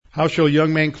How shall a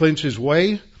young man cleanse his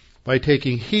way? By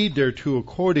taking heed thereto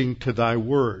according to thy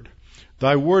word.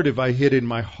 Thy word have I hid in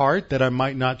my heart, that I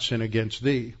might not sin against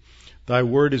thee. Thy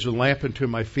word is a lamp unto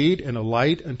my feet, and a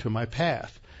light unto my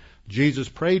path. Jesus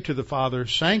prayed to the Father,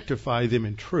 sanctify them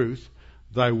in truth.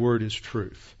 Thy word is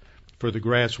truth. For the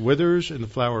grass withers and the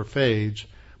flower fades,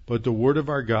 but the word of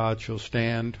our God shall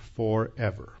stand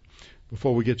forever.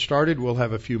 Before we get started, we'll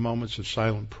have a few moments of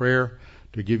silent prayer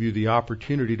to give you the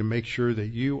opportunity to make sure that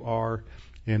you are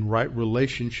in right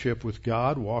relationship with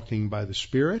God, walking by the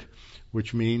Spirit,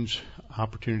 which means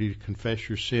opportunity to confess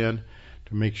your sin,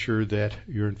 to make sure that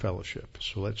you're in fellowship.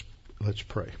 So let's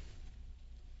pray.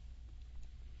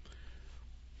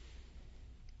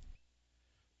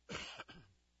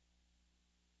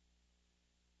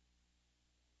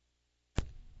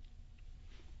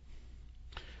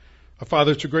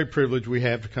 Father, it's a great privilege we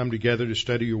have to come together to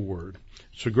study your word.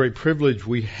 It's a great privilege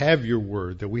we have your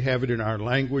word, that we have it in our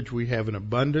language. We have an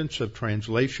abundance of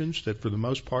translations that for the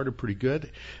most part are pretty good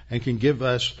and can give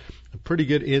us a pretty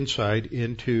good insight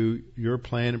into your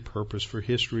plan and purpose for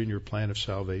history and your plan of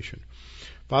salvation.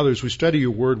 Father, as we study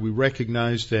your word, we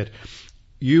recognize that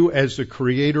you, as the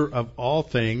creator of all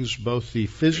things, both the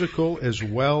physical as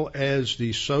well as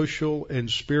the social and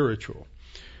spiritual,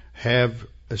 have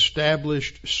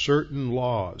established certain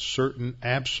laws, certain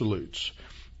absolutes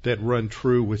that run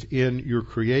true within your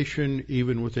creation,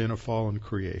 even within a fallen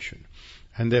creation.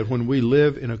 And that when we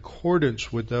live in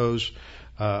accordance with those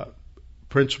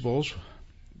principles,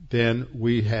 then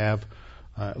we have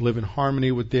live in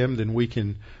harmony with them, then we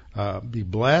can be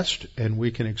blessed and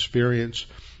we can experience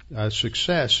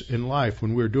success in life.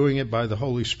 When we're doing it by the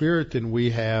Holy Spirit, then we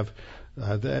have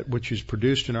that which is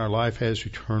produced in our life has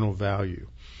eternal value.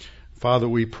 Father,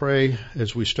 we pray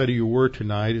as we study your word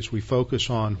tonight, as we focus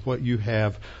on what you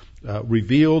have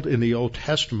revealed in the Old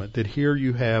Testament, that here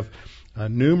you have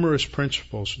numerous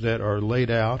principles that are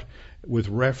laid out with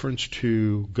reference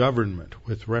to government,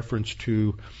 with reference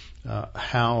to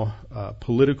how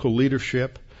political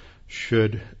leadership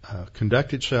should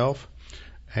conduct itself.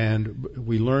 And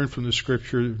we learn from the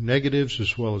Scripture negatives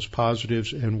as well as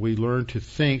positives, and we learn to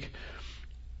think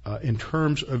in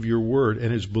terms of your word.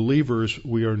 And as believers,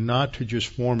 we are not to just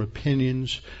form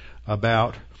opinions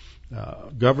about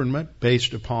government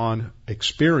based upon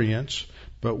experience,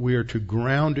 but we are to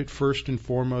ground it first and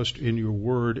foremost in your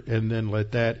word and then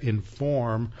let that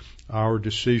inform our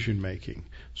decision making.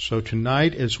 So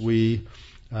tonight, as we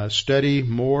study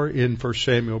more in 1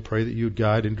 Samuel, pray that you would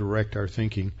guide and direct our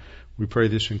thinking. We pray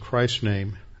this in Christ's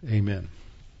name. Amen.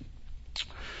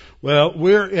 Well,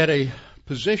 we're at a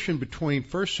position between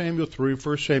 1 Samuel 3 and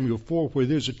 1 Samuel 4 where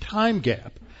there's a time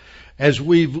gap. As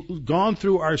we've gone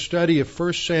through our study of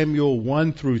 1 Samuel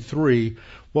 1 through 3,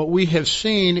 what we have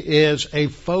seen is a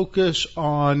focus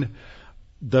on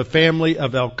the family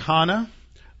of Elkanah,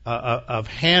 of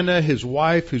Hannah, his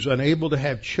wife, who's unable to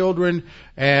have children,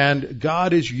 and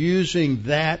God is using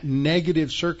that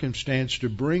negative circumstance to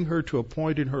bring her to a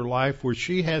point in her life where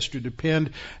she has to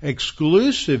depend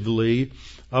exclusively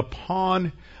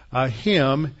upon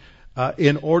him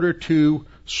in order to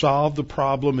solve the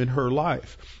problem in her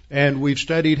life. And we've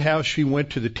studied how she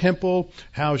went to the temple,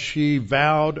 how she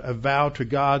vowed a vow to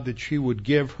God that she would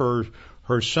give her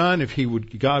son, if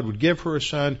God would give her a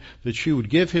son, that she would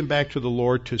give him back to the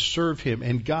Lord to serve him.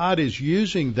 And God is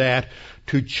using that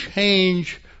to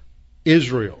change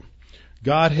Israel.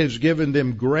 God has given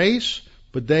them grace,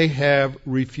 but they have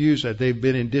refused that. They've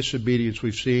been in disobedience.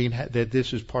 We've seen that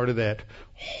this is part of that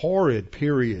horrid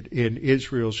period in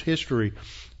Israel's history,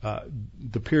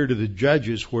 the period of the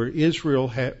Judges, where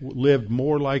Israel lived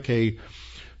more like a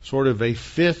sort of a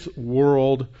fifth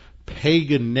world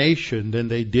pagan nation than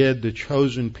they did the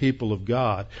chosen people of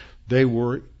God. They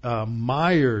were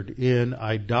mired in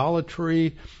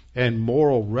idolatry and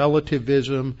moral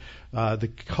relativism. The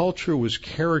culture was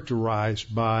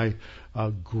characterized by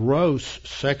gross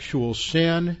sexual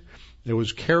sin. It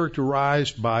was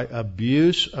characterized by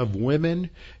abuse of women.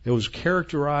 It was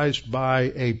characterized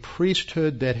by a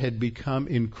priesthood that had become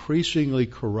increasingly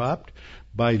corrupt,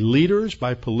 by leaders,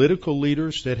 by political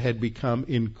leaders that had become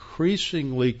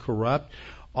increasingly corrupt,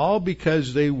 all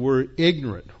because they were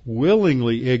ignorant,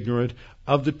 willingly ignorant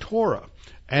of the Torah.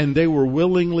 And they were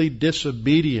willingly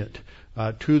disobedient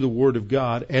to the Word of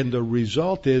God. And the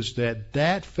result is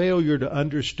that failure to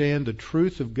understand the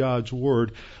truth of God's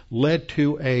Word led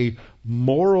to a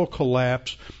moral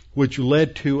collapse, which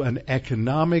led to an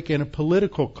economic and a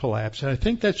political collapse. And I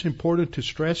think that's important to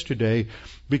stress today,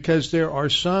 because there are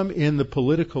some in the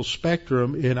political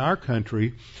spectrum in our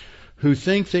country who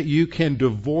think that you can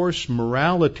divorce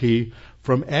morality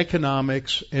from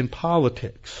economics and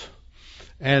politics.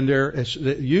 and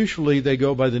usually they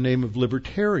go by the name of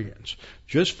libertarians.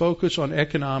 Just focus on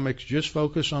economics, just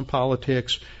focus on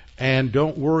politics, and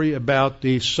don't worry about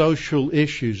the social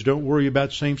issues. Don't worry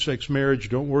about same-sex marriage.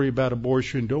 Don't worry about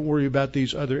abortion. Don't worry about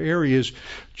these other areas.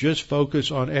 Just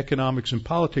focus on economics and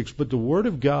politics. But the Word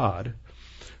of God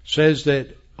says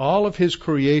that all of His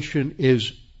creation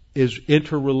is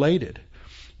interrelated.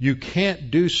 You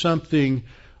can't do something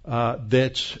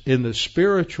that's in the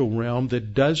spiritual realm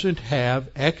that doesn't have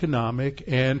economic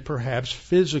and perhaps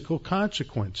physical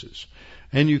consequences.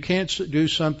 And you can't do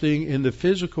something in the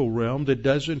physical realm that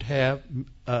doesn't have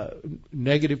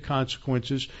negative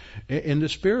consequences in the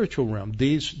spiritual realm.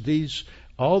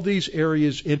 All these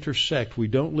areas intersect. We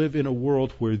don't live in a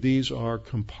world where these are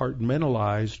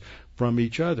compartmentalized from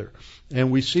each other.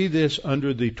 And we see this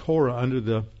under the Torah, under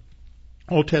the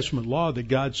Old Testament law, that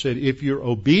God said, if you're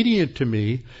obedient to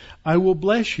me, I will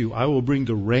bless you. I will bring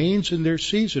the rains in their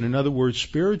season. In other words,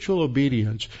 spiritual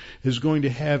obedience is going to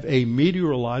have a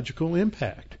meteorological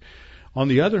impact. On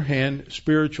the other hand,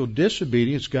 spiritual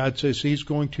disobedience, God says He's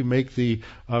going to make the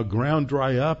ground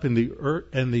dry up, and the earth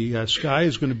and the sky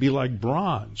is going to be like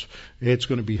bronze. It's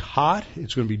going to be hot.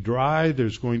 It's going to be dry.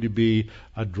 There's going to be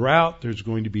a drought. There's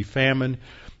going to be famine.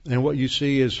 And what you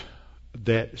see is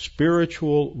that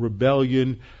spiritual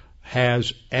rebellion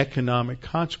has economic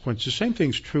consequences. The same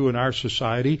thing's true in our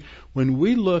society. When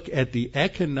we look at the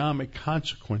economic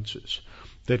consequences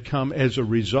that come as a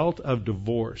result of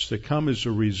divorce, that come as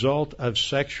a result of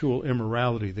sexual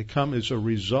immorality, that come as a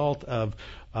result of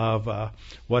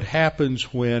what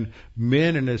happens when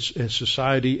men in a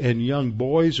society and young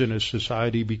boys in a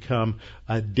society become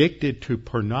addicted to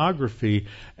pornography,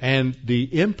 and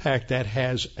the impact that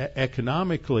has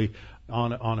economically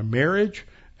on a marriage,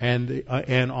 and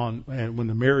when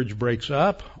the marriage breaks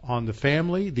up, on the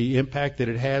family, the impact that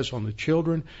it has on the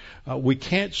children. We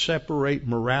can't separate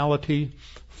morality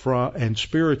and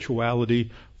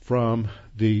spirituality from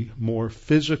the more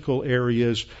physical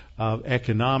areas of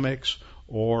economics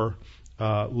or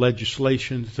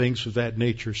legislation, things of that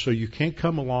nature. So you can't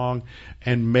come along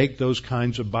and make those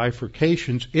kinds of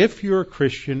bifurcations if you're a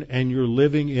Christian and you're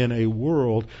living in a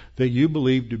world that you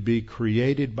believe to be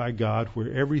created by God,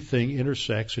 where everything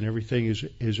intersects and everything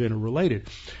is interrelated.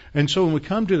 And so when we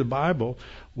come to the Bible,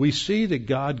 we see that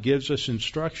God gives us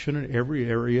instruction in every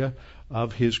area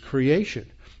of His creation.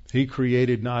 He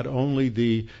created not only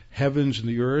the heavens and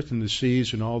the earth and the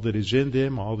seas and all that is in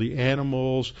them, all the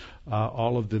animals,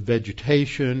 all of the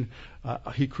vegetation.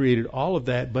 He created all of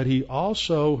that, but He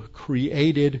also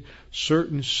created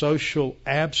certain social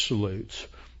absolutes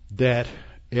that,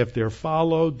 if they're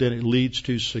followed, then it leads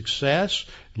to success,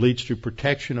 leads to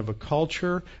protection of a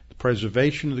culture, the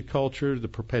preservation of the culture, the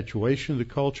perpetuation of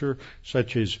the culture,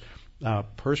 such as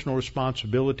personal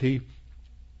responsibility,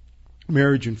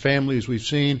 marriage and family, as we've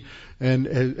seen, and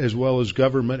as well as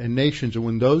government and nations. And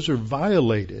when those are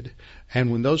violated,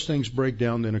 and when those things break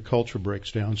down, then a culture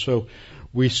breaks down. So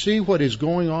we see what is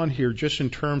going on here, just in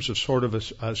terms of sort of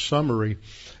a summary,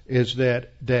 is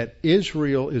that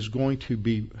Israel is going to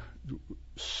be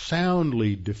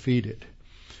soundly defeated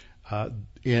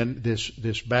in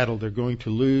this battle. They're going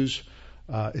to lose.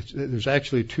 There's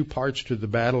actually two parts to the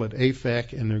battle at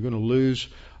Aphek, and they're going to lose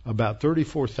about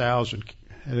 34,000.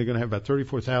 And they're going to have about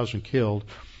 34,000 killed.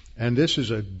 And this is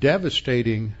a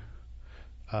devastating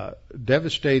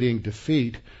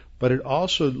defeat, but it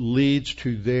also leads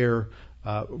to their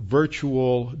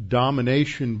virtual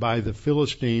domination by the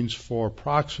Philistines for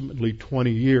approximately 20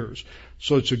 years.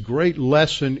 So it's a great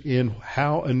lesson in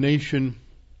how a nation,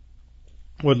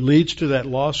 what leads to that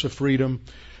loss of freedom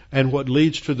and what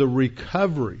leads to the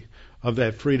recovery of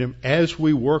that freedom as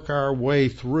we work our way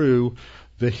through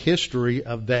the history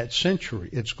of that century.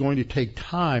 It's going to take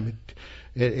time.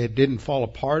 It didn't fall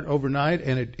apart overnight,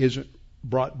 and it isn't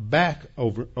brought back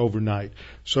overnight.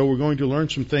 So we're going to learn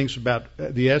some things about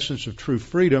the essence of true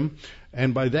freedom,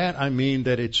 and by that I mean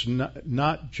that it's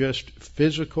not just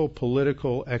physical,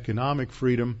 political, economic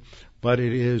freedom, but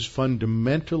it is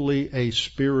fundamentally a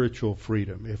spiritual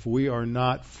freedom. If we are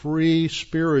not free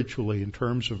spiritually in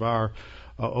terms of our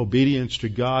obedience to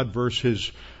God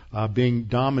versus being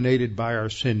dominated by our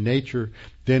sin nature,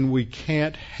 then we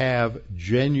can't have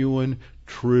genuine,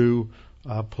 true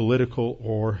political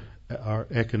or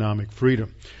economic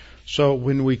freedom. So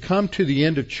when we come to the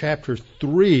end of chapter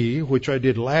 3, which I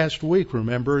did last week,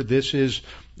 remember, this is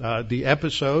the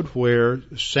episode where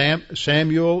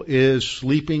Samuel is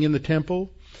sleeping in the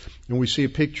temple, and we see a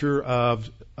picture of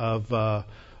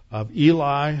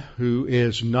Eli, who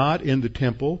is not in the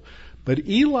temple. But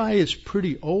Eli is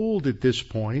pretty old at this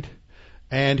point,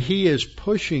 and he is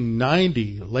pushing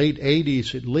 90, late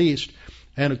 80s at least,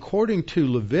 And according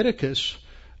to Leviticus,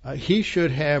 he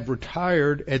should have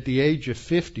retired at the age of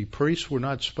 50. Priests were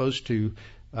not supposed to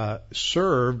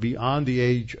serve beyond the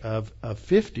age of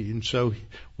 50. And so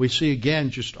we see again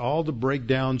just all the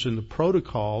breakdowns in the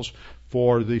protocols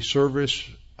for the service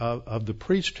of the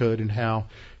priesthood and how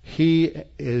he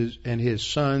is and his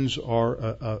sons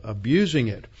are abusing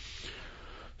it.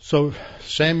 So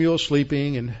Samuel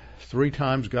sleeping, and 3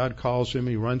 times God calls him.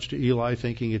 He runs to Eli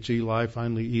thinking it's Eli.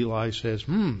 Finally Eli says,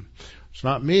 it's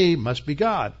not me, must be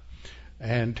God.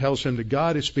 And tells him that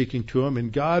God is speaking to him.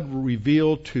 And God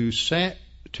revealed to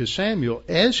Samuel,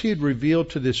 as he had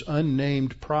revealed to this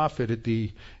unnamed prophet at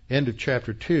the end of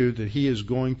chapter 2, that he is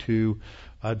going to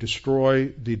destroy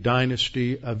the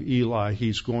dynasty of Eli.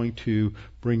 He's going to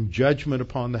bring judgment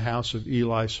upon the house of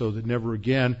Eli so that never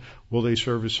again will they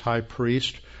serve as high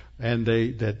priest, and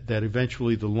that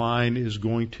eventually the line is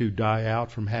going to die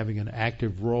out from having an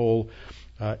active role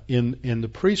in the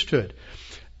priesthood.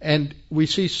 And we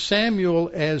see Samuel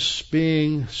as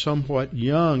being somewhat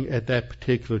young at that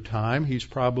particular time. He's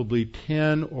probably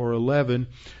 10 or 11.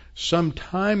 Some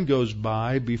time goes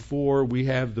by before we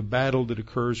have the battle that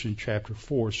occurs in chapter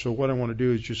 4. So what I want to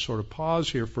do is just sort of pause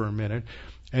here for a minute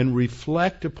and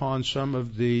reflect upon some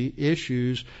of the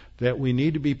issues that we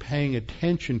need to be paying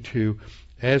attention to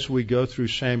as we go through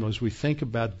Samuel, as we think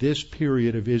about this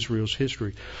period of Israel's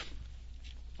history.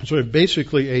 So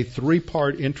basically a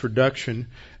 3-part introduction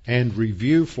and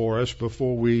review for us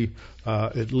before we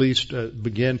at least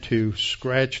begin to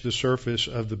scratch the surface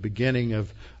of the beginning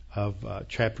of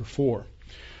chapter 4.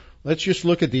 Let's just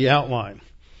look at the outline.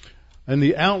 And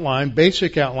the outline,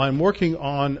 basic outline, working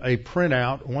on a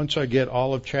printout. Once I get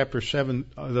all of chapter 7,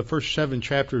 the first 7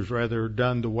 chapters rather,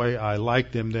 done the way I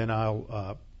like them, then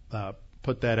I'll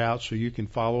put that out so you can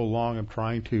follow along. I'm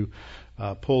trying to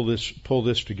pull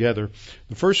this together.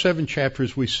 The first 7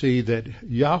 chapters we see that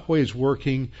Yahweh is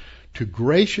working to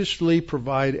graciously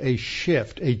provide a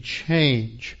shift, a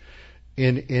change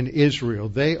in Israel.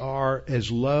 They are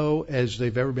as low as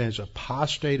they've ever been, as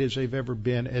apostate as they've ever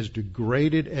been, as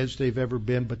degraded as they've ever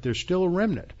been, but there's still a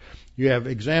remnant. You have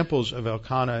examples of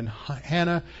Elkanah and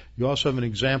Hannah. You also have an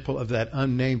example of that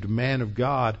unnamed man of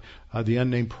God, the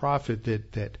unnamed prophet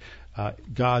that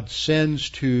God sends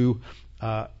to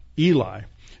Eli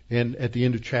at the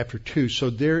end of chapter 2. So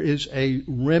there is a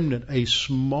remnant, a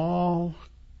small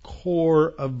core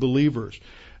of believers.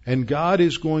 And God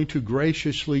is going to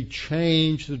graciously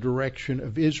change the direction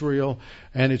of Israel,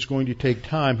 and it's going to take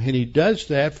time. And He does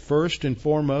that first and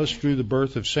foremost through the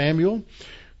birth of Samuel.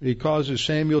 He causes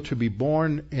Samuel to be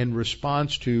born in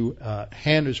response to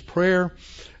Hannah's prayer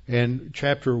in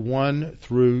chapter 1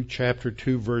 through chapter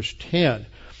 2, verse 10.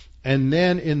 And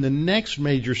then in the next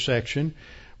major section,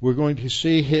 we're going to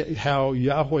see how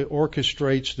Yahweh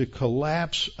orchestrates the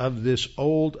collapse of this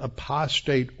old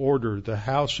apostate order, the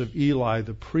house of Eli,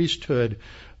 the priesthood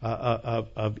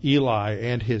of Eli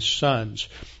and his sons.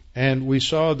 And we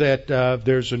saw that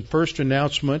there's a first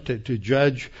announcement to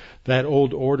judge that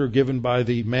old order given by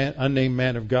the unnamed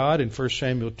man of God in 1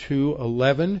 Samuel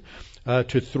 2:11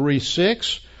 to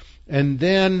 3:6. And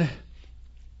then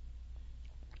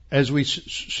as we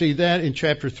see that in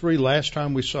chapter 3, last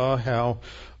time we saw how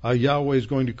Yahweh is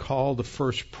going to call the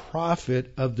first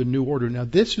prophet of the new order. Now,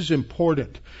 this is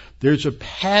important. There's a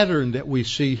pattern that we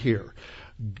see here.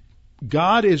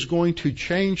 God is going to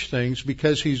change things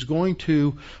because He's going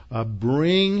to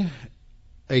bring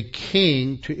a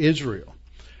king to Israel.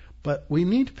 But we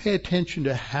need to pay attention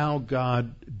to how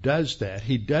God does that.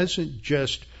 He doesn't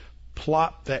just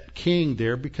plop that king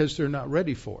there because they're not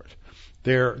ready for it.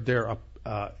 They're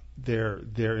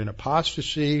in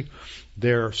apostasy,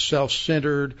 they're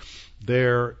self-centered,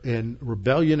 they're in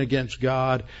rebellion against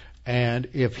God, and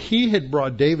if He had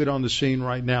brought David on the scene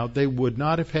right now, they would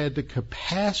not have had the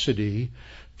capacity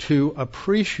to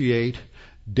appreciate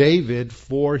David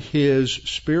for his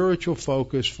spiritual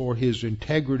focus, for his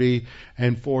integrity,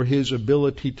 and for his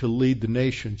ability to lead the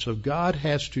nation. So God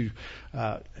has to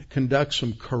conduct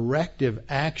some corrective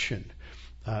action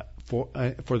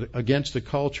against the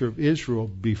culture of Israel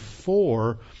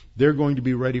before they're going to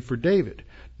be ready for David.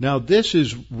 Now, this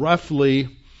is roughly,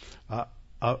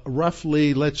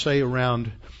 let's say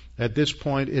around, at this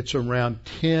point, it's around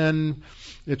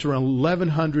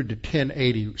 1100 to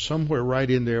 1080, somewhere right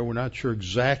in there. We're not sure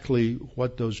exactly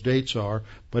what those dates are,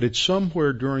 but it's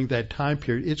somewhere during that time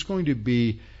period. It's going to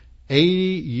be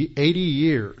 80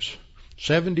 years,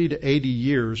 70 to 80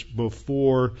 years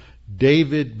before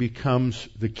David becomes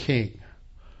the king.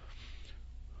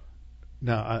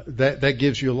 Now, that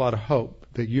gives you a lot of hope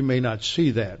that you may not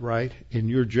see that, right, in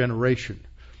your generation.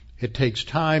 It takes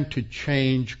time to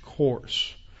change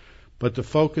course. but the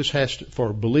focus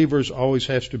for believers always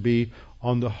has to be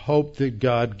on the hope that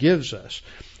God gives us.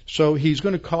 So he's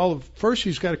got to call a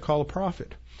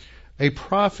prophet. A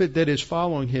prophet that is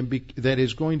following him, that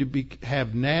is going to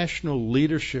have national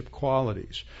leadership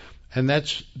qualities. And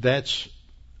that's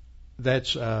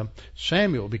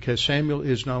Samuel, because Samuel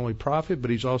is not only prophet,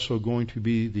 but he's also going to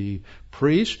be the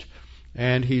priest,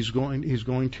 and he's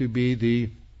going to be the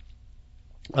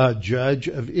judge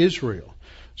of Israel.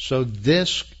 So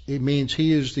it means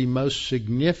he is the most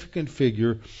significant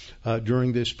figure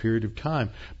during this period of time.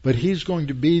 But he's going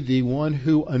to be the one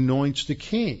who anoints the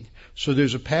king. So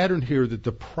there's a pattern here that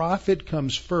the prophet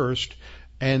comes first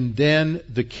and then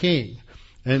the king.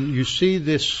 And you see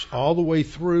this all the way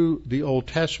through the Old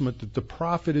Testament, that the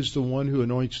prophet is the one who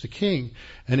anoints the king.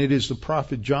 And it is the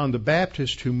prophet John the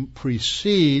Baptist who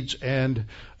precedes and,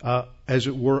 as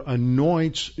it were,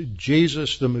 anoints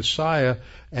Jesus the Messiah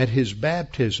at his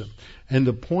baptism. And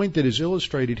the point that is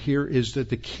illustrated here is that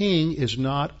the king is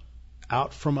not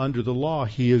out from under the law.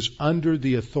 He is under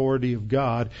the authority of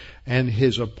God, and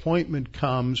his appointment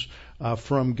comes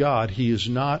from God. He is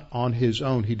not on his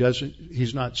own.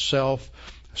 He's not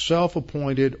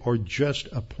self-appointed or just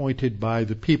appointed by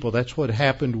the people. That's what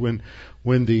happened when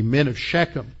the men of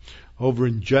Shechem over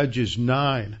in Judges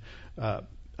 9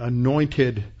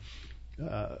 anointed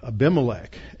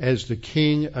Abimelech as the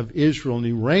king of Israel, and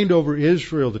he reigned over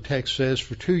Israel, the text says,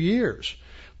 for 2 years.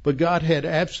 But God had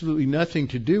absolutely nothing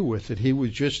to do with it. He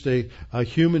was just a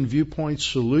human viewpoint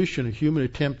solution, a human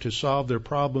attempt to solve their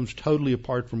problems totally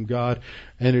apart from God,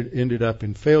 and it ended up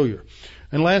in failure.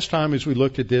 And last time as we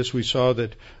looked at this, we saw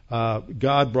that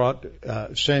God brought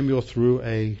Samuel through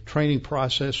a training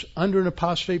process under an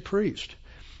apostate priest.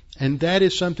 And that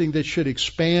is something that should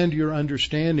expand your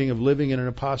understanding of living in an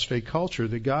apostate culture,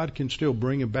 that God can still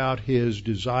bring about his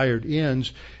desired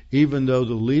ends, even though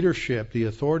the leadership, the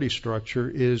authority structure,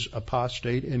 is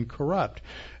apostate and corrupt.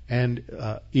 And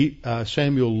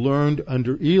Samuel learned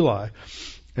under Eli.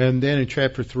 And then in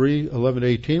chapter 3,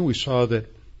 11-18, we saw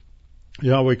that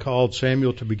Yahweh called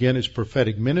Samuel to begin his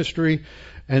prophetic ministry,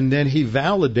 and then he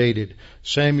validated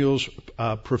Samuel's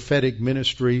prophetic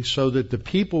ministry so that the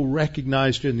people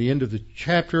recognized in the end of the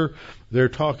chapter, they're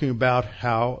talking about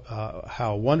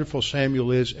how wonderful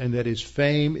Samuel is, and that his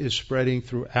fame is spreading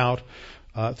throughout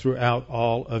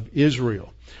all of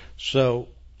Israel. So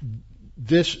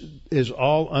this is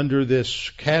all under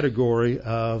this category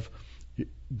of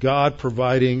God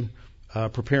preparing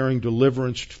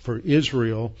deliverance for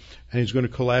Israel, and he's going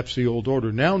to collapse the old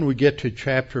order. Now when we get to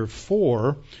chapter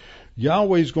 4,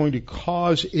 Yahweh is going to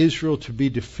cause Israel to be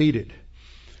defeated.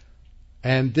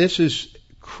 And this is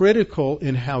critical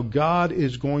in how God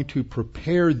is going to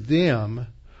prepare them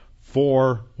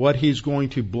for what he's going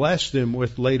to bless them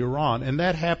with later on. And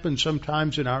that happens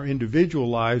sometimes in our individual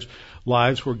lives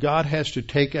where God has to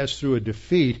take us through a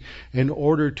defeat in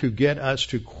order to get us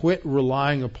to quit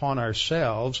relying upon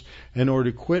ourselves, in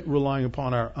order to quit relying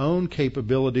upon our own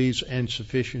capabilities and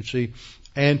sufficiency,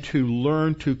 and to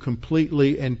learn to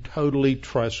completely and totally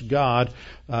trust God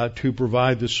to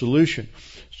provide the solution.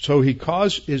 So he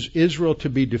causes Israel to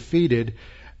be defeated,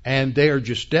 and they are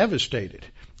just devastated.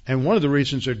 And one of the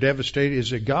reasons they're devastated is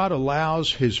that God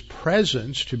allows his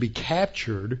presence to be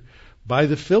captured by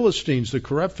the Philistines. The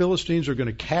corrupt Philistines are going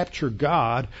to capture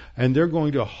God, and they're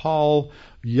going to haul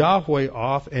Yahweh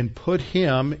off and put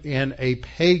him in a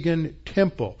pagan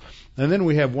temple. And then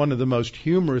we have one of the most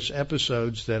humorous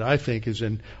episodes that I think is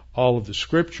in all of the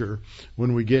Scripture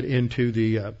when we get into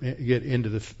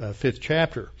the fifth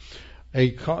chapter.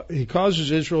 He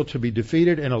causes Israel to be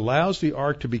defeated and allows the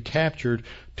ark to be captured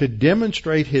to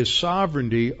demonstrate his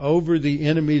sovereignty over the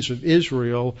enemies of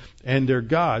Israel and their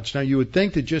gods. Now, you would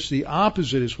think that just the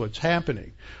opposite is what's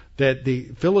happening, that the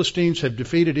Philistines have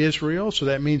defeated Israel, so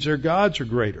that means their gods are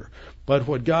greater. But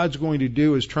what God's going to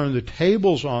do is turn the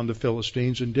tables on the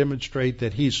Philistines and demonstrate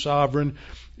that he's sovereign.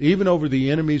 Even over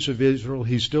the enemies of Israel,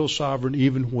 he's still sovereign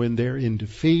even when they're in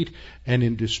defeat and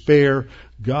in despair.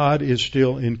 God is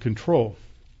still in control.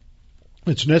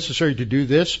 It's necessary to do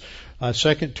this,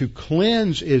 second, to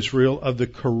cleanse Israel of the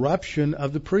corruption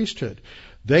of the priesthood.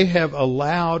 They have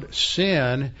allowed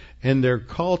sin in their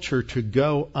culture to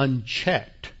go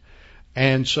unchecked.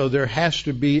 And so there has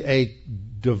to be a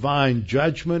divine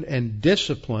judgment and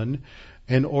discipline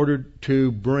in order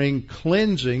to bring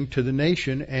cleansing to the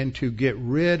nation and to get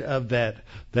rid of that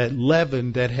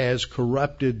leaven that has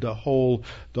corrupted the whole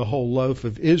loaf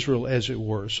of Israel, as it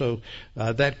were. So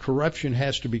that corruption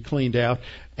has to be cleaned out.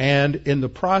 And in the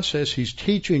process, he's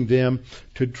teaching them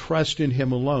to trust in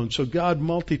him alone. So God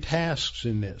multitasks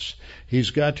in this. He's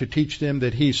got to teach them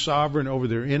that he's sovereign over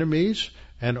their enemies,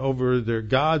 and over their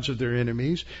gods of their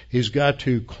enemies. He's got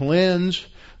to cleanse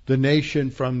the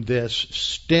nation from this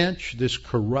stench, this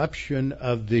corruption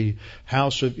of the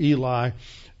house of Eli,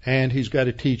 and he's got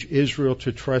to teach Israel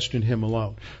to trust in him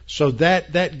alone. So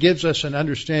that gives us an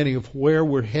understanding of where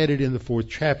we're headed in the 4th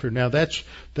chapter. Now that's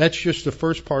just the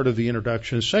first part of the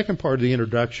introduction. The second part of the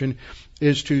introduction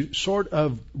is to sort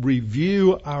of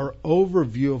review our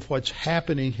overview of what's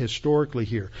happening historically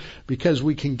here, because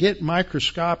we can get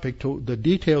microscopic to the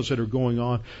details that are going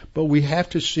on, but we have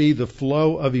to see the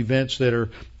flow of events that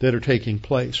are taking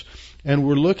place. And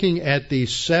we're looking at the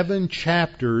 7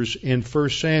 chapters in 1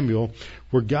 Samuel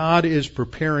where God is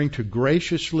preparing to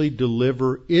graciously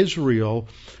deliver Israel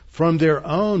from their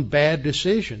own bad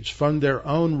decisions, from their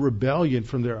own rebellion,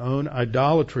 from their own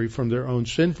idolatry, from their own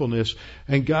sinfulness.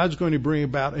 And God's going to bring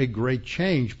about a great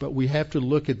change, but we have to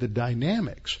look at the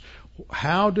dynamics.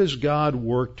 How does God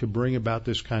work to bring about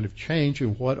this kind of change,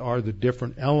 and what are the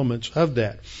different elements of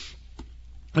that?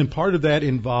 And part of that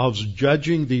involves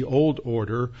judging the old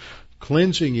order,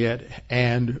 cleansing it,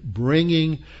 and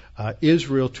bringing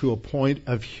Israel to a point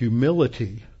of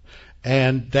humility.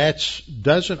 And that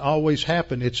doesn't always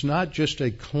happen. It's not just a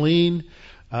clean,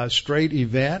 straight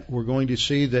event. We're going to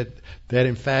see that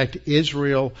in fact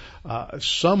Israel is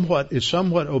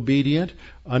somewhat obedient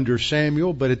under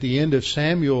Samuel, but at the end of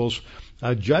Samuel's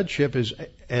judgeship,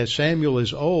 as Samuel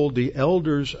is old, the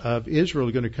elders of Israel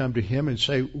are going to come to him and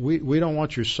say, we don't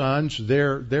want your sons.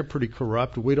 They're pretty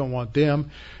corrupt. We don't want them.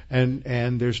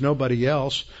 And there's nobody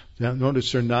else. Now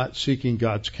notice they're not seeking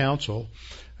God's counsel.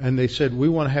 And they said, we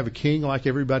want to have a king like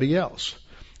everybody else.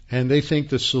 And they think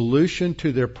the solution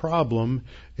to their problem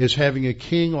is having a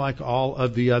king like all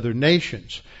of the other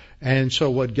nations. And so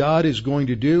what God is going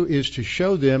to do is to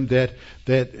show them that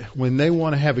when they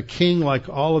want to have a king like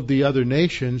all of the other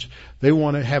nations, they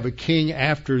want to have a king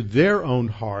after their own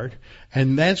heart,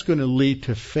 and that's going to lead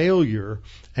to failure.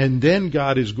 And then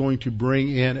God is going to bring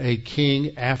in a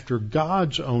king after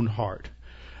God's own heart.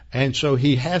 And so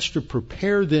he has to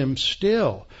prepare them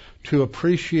still to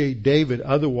appreciate David.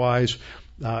 Otherwise,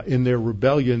 in their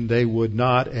rebellion, they would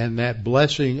not, and that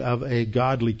blessing of a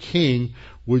godly king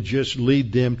would just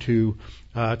lead them to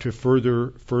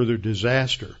further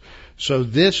disaster. So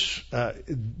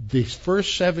the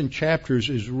first 7 chapters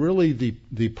is really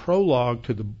the prologue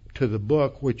to the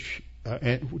book, which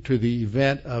to the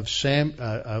event of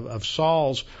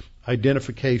Saul's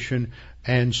identification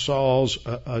and Saul's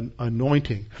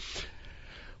anointing.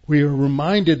 We are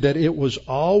reminded that it was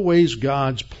always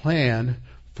God's plan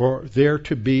for there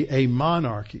to be a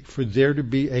monarchy, for there to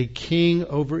be a king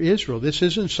over Israel. This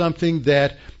isn't something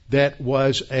that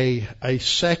was a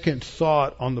second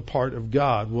thought on the part of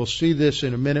God. We'll see this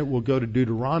in a minute. We'll go to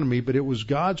Deuteronomy, but it was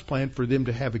God's plan for them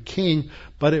to have a king,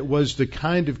 but it was the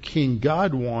kind of king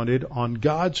God wanted on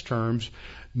God's terms,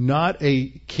 not a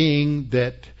king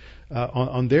that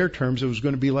on their terms, it was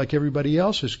going to be like everybody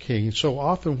else's king. And so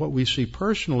often what we see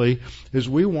personally is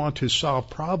we want to solve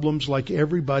problems like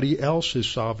everybody else is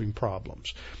solving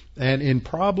problems. And in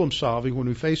problem solving, when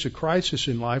we face a crisis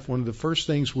in life, one of the first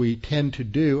things we tend to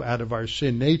do out of our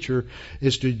sin nature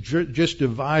is to just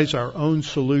devise our own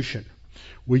solution.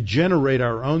 We generate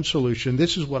our own solution.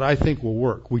 This is what I think will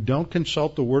work. We don't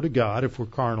consult the Word of God if we're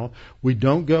carnal. We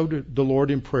don't go to the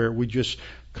Lord in prayer. We just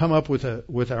come up with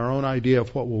our own idea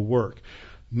of what will work.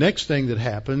 Next thing that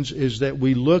happens is that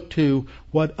we look to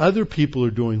what other people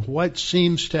are doing, what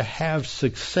seems to have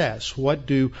success, what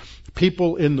do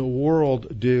people in the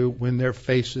world do when they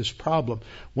face this problem.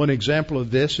 One example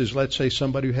of this is, let's say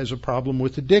somebody who has a problem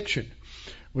with addiction.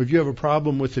 Well, if you have a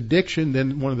problem with addiction,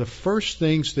 then one of the first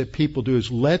things that people do is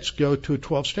let's go to a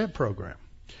 12-step program.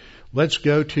 Let's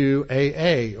go to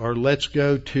AA, or let's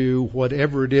go to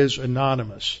whatever it is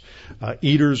anonymous,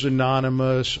 Eaters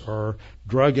Anonymous or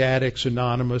Drug Addicts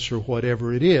Anonymous or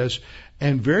whatever it is.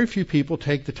 And very few people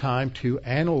take the time to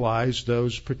analyze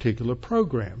those particular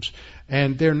programs.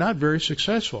 And they're not very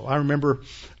successful. I remember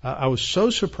I was so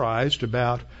surprised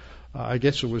about, I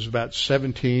guess it was about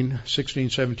 16,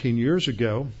 17 years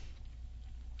ago,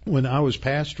 when I was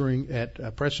pastoring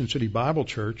at Preston City Bible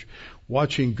Church,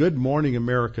 watching Good Morning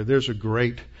America. There's a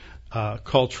great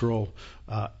cultural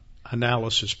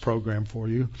analysis program for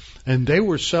you. And they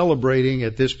were celebrating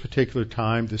at this particular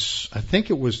time, I think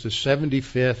it was the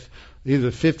 75th, either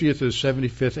the 50th or the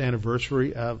 75th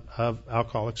anniversary of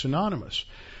Alcoholics Anonymous.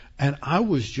 And I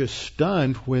was just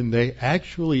stunned when they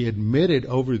actually admitted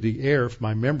over the air, if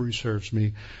my memory serves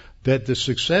me, that the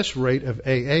success rate of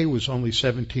AA was only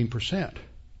 17%.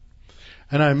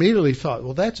 And I immediately thought,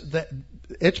 well,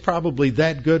 it's probably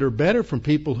that good or better from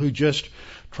people who just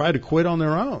try to quit on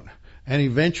their own. and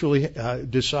eventually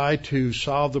decide to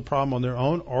solve the problem on their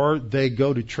own, or they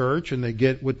go to church and they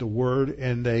get with the Word,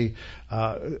 and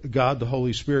God, the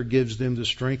Holy Spirit, gives them the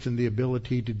strength and the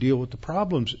ability to deal with the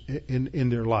problems in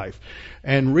their life.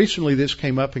 And recently this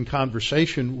came up in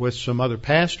conversation with some other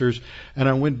pastors, and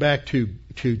I went back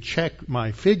to check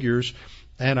my figures,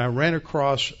 and I ran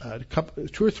across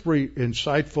two or three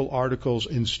insightful articles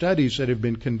and studies that have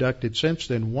been conducted since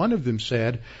then. One of them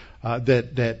said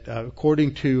that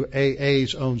according to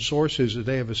AA's own sources, that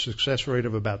they have a success rate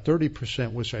of about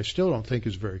 30%, which I still don't think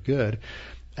is very good.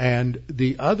 And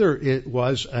the other, it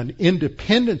was an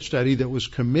independent study that was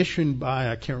commissioned by,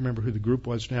 I can't remember who the group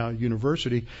was now,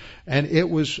 university, and it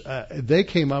was, they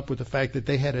came up with the fact that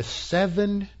they had a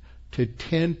 7 to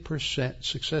 10%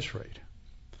 success rate.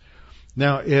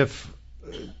 Now, if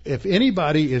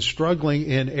anybody is struggling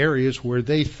in areas where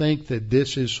they think that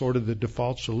this is sort of the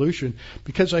default solution,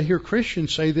 because I hear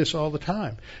Christians say this all the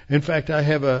time. In fact, I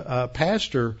have a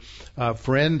pastor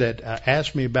friend that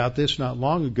asked me about this not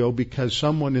long ago, because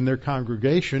someone in their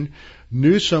congregation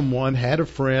knew someone, had a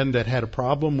friend that had a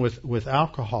problem with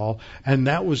alcohol, and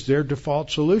that was their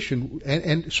default solution.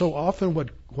 And so often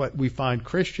what we find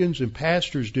Christians and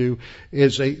pastors do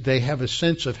is they have a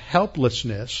sense of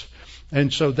helplessness.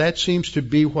 And so that seems to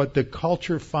be what the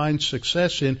culture finds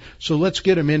success in. So let's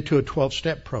get them into a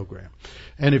 12-step program.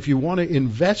 And if you want to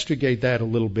investigate that a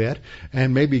little bit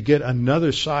and maybe get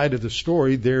another side of the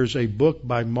story, there's a book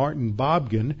by Martin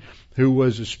Bobgin, who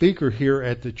was a speaker here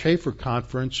at the Chafer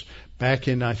Conference back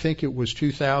in, I think it was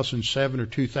 2007 or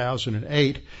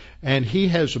 2008. And he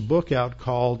has a book out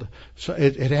called, so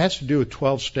it has to do with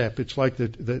 12-step. It's like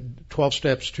the 12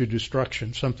 steps to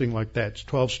destruction, something like that. It's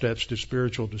 12 steps to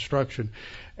spiritual destruction.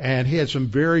 And he has some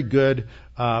very good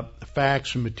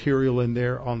facts and material in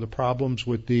there on the problems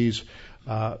with these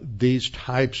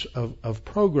types of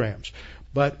programs.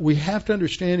 But we have to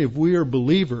understand, if we are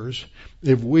believers,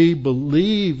 if we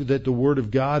believe that the Word of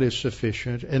God is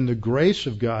sufficient and the grace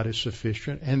of God is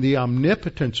sufficient and the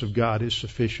omnipotence of God is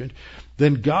sufficient,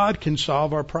 then God can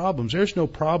solve our problems. There's no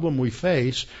problem we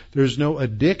face. There's no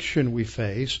addiction we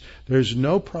face. There's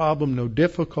no problem, no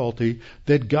difficulty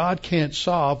that God can't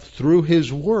solve through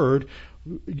His Word,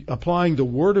 applying the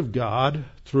Word of God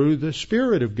through the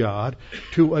Spirit of God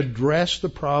to address the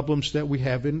problems that we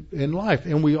have in life.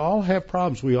 And we all have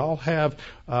problems. We all have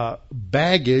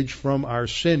baggage from our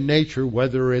sin nature,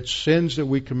 whether it's sins that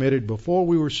we committed before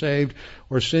we were saved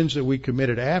or sins that we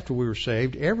committed after we were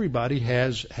saved. Everybody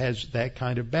has that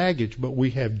kind of baggage. But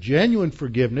we have genuine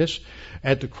forgiveness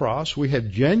at the cross. We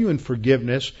have genuine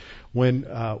forgiveness when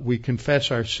we confess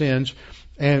our sins.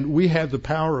 And we have the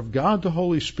power of God, the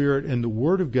Holy Spirit, and the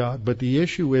Word of God. But the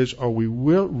issue is, are we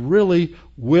really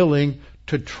willing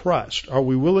to trust? Are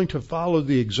we willing to follow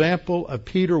the example of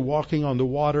Peter walking on the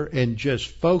water and just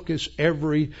focus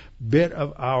every bit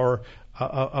of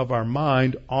our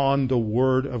mind on the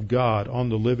Word of God, on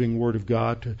the living Word of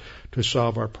God to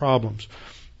solve our problems?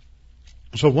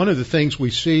 So one of the things we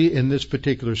see in this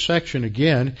particular section,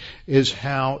 again, is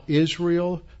how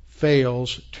Israel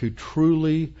fails to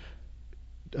truly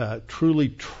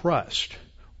trust,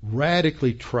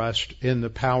 radically trust in the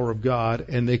power of God,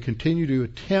 and they continue to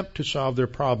attempt to solve their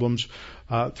problems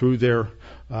through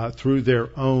their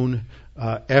own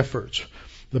efforts.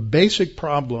 The basic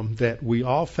problem that we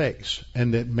all face,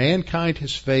 and that mankind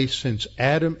has faced since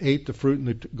Adam ate the fruit in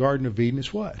the Garden of Eden,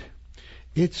 is what?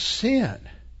 It's sin.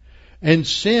 And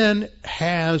sin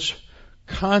has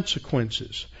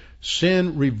consequences.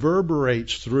 Sin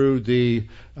reverberates through the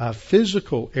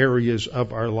physical areas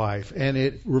of our life, and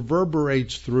it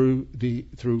reverberates through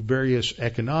various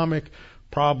economic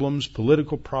problems,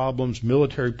 political problems,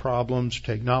 military problems,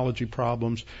 technology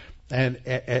problems.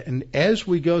 And as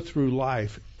we go through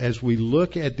life, as we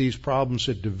look at these problems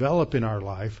that develop in our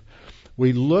life,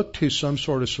 we look to some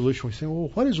sort of solution. We think, well,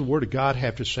 what does the Word of God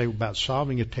have to say about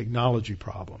solving a technology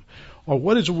problem? Or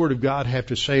what does the Word of God have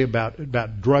to say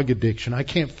about drug addiction? I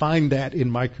can't find that in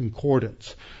my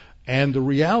concordance. And the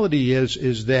reality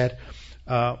is that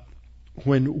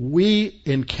when we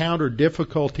encounter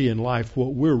difficulty in life,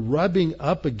 what we're rubbing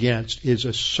up against is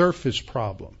a surface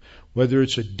problem. Whether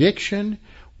it's addiction,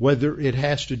 whether it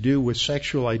has to do with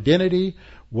sexual identity,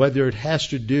 whether it has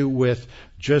to do with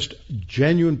just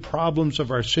genuine problems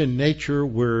of our sin nature,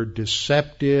 we're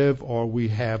deceptive, or we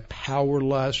have power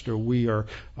lust, or we are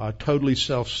totally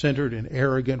self-centered and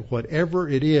arrogant, whatever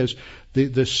it is,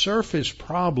 the surface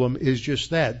problem is just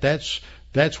that.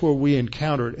 That's where we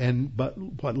encounter it. But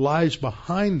what lies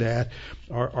behind that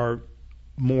are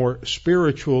more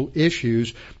spiritual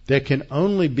issues that can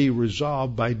only be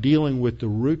resolved by dealing with the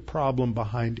root problem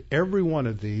behind every one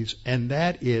of these, and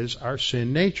that is our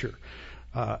sin nature.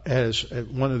 As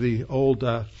one of the old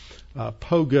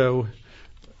Pogo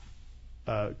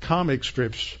comic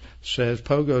strips says,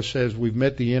 Pogo says, we've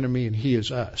met the enemy and he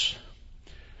is us.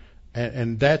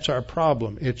 And that's our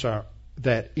problem. It's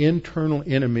that internal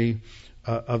enemy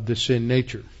of the sin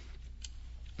nature.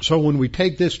 So when we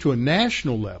take this to a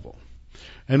national level,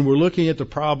 and we're looking at the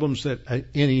problems that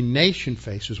any nation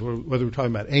faces, whether we're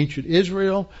talking about ancient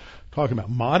Israel, talking about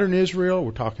modern Israel,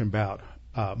 we're talking about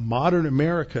modern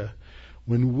America,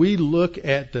 when we look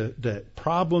at the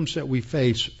problems that we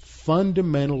face,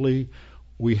 fundamentally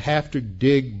we have to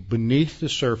dig beneath the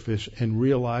surface and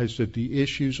realize that the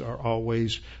issues are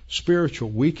always spiritual.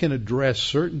 We can address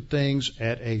certain things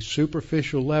at a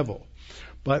superficial level,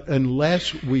 but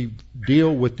unless we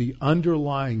deal with the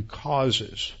underlying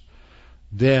causes,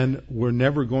 then we're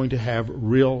never going to have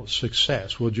real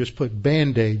success. We'll just put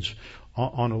Band-Aids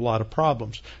on a lot of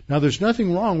problems. Now, there's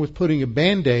nothing wrong with putting a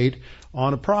Band-Aid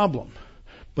on a problem,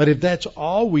 but if that's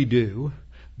all we do,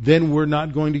 then we're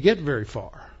not going to get very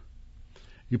far.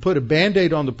 You put a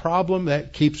Band-Aid on the problem,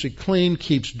 that keeps it clean,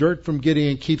 keeps dirt from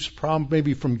getting in, keeps the problem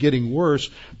maybe from getting worse,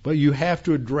 but you have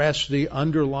to address the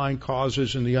underlying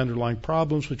causes and the underlying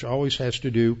problems, which always has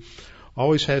to do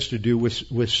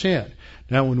with sin.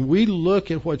 Now, when we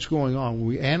look at what's going on, when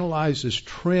we analyze this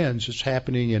trends that's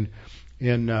happening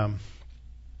in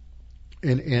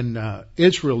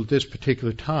Israel at this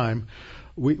particular time,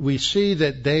 we see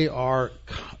that they are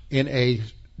in a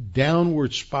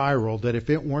downward spiral that if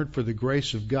it weren't for the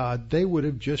grace of God, they would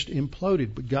have just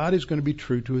imploded. But God is going to be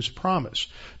true to His promise.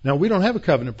 Now, we don't have a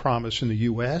covenant promise in the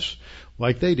U.S.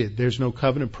 like they did. There's no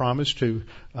covenant promise to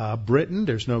Britain.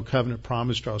 There's no covenant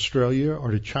promise to Australia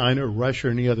or to China or Russia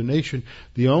or any other nation.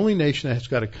 The only nation that has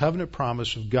got a covenant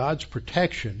promise of God's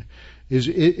protection is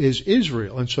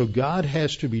Israel. And so God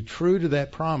has to be true to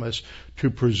that promise to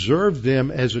preserve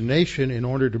them as a nation in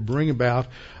order to bring about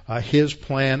His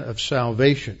plan of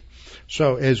salvation.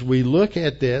 So as we look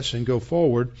at this and go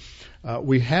forward,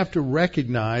 we have to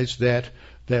recognize that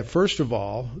first of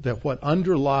all, that what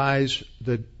underlies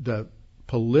the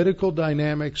political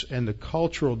dynamics and the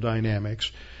cultural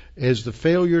dynamics is the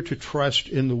failure to trust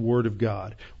in the Word of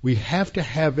God. We have to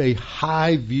have a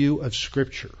high view of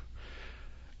Scripture.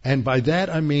 And by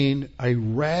that I mean a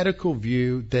radical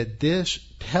view that this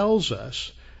tells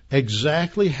us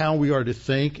exactly how we are to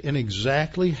think and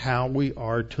exactly how we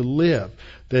are to live.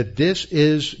 That this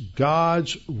is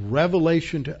God's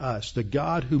revelation to us, the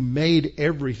God who made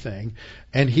everything,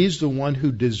 and He's the one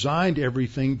who designed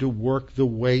everything to work the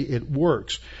way it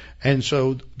works. And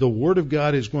so the Word of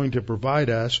God is going to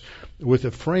provide us with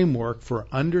a framework for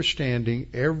understanding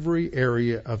every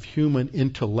area of human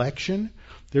intellection.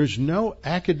 There's no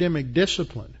academic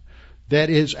discipline that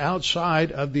is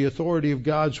outside of the authority of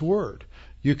God's Word.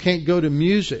 You can't go to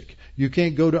music. You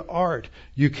can't go to art.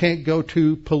 You can't go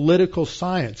to political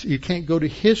science. You can't go to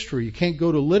history. You can't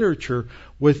go to literature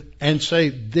and say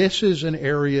this is an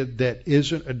area that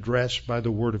isn't addressed by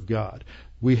the Word of God.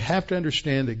 We have to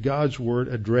understand that God's Word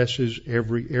addresses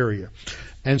every area.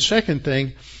 And second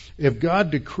thing, if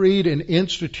God decreed and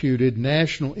instituted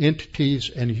national entities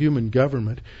and human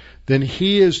government, then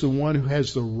He is the one who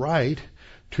has the right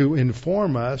to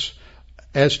inform us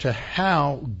as to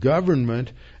how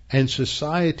government and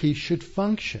society should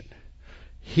function.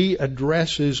 He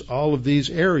addresses all of these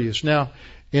areas. Now,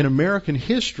 in American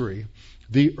history,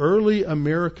 the early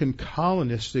American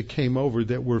colonists that came over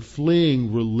that were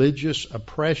fleeing religious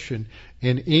oppression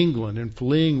in England and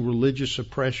fleeing religious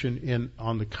oppression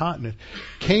on the continent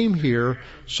came here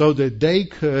so that they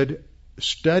could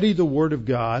study the Word of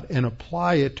God and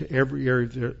apply it to every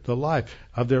area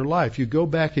of their life. You go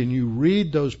back and you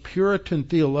read those Puritan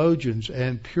theologians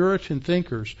and Puritan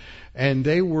thinkers, and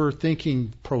they were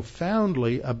thinking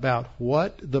profoundly about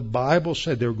what the Bible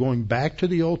said. They were going back to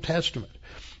the Old Testament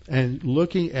and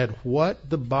looking at what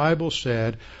the Bible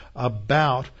said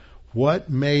about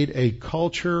what made a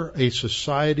culture, a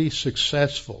society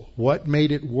successful, what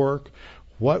made it work.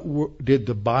 What did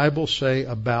the Bible say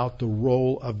about the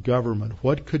role of government?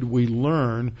 What could we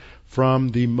learn from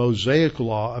the Mosaic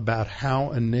Law about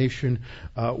how a nation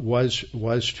was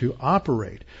to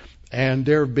operate? And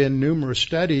there have been numerous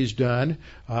studies done.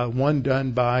 One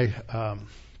done by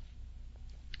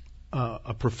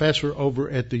a professor over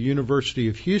at the University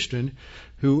of Houston,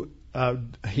 who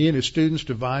he and his students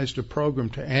devised a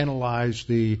program to analyze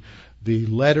the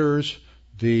letters,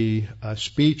 the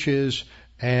speeches,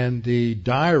 and the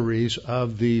diaries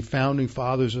of the founding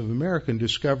fathers of America, and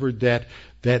discovered that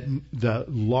that the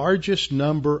largest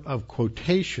number of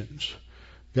quotations,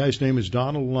 the guy's name is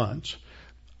Donald Luntz,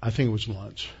 I think it was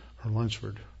Luntz or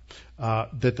Lunsford,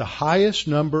 that the highest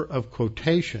number of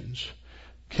quotations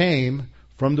came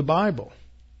from the Bible.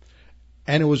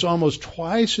 And it was almost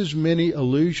twice as many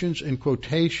allusions and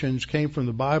quotations came from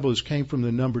the Bible as came from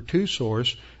the number 2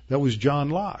 source, that was John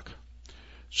Locke.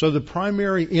 So the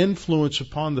primary influence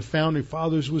upon the founding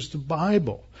fathers was the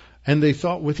Bible. And they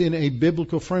thought within a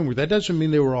biblical framework. That doesn't mean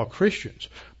they were all Christians,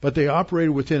 but they operated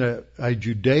within a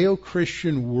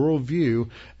Judeo-Christian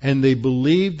worldview, and they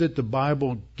believed that the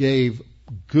Bible gave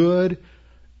good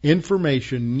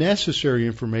information, necessary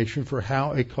information for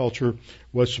how a culture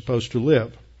was supposed to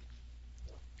live.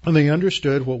 And they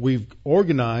understood what we've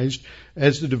organized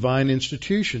as the divine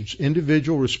institutions.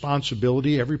 Individual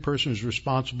responsibility, every person is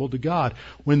responsible to God.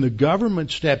 When the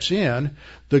government steps in,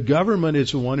 the government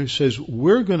is the one who says,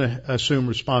 we're going to assume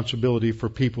responsibility for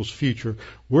people's future.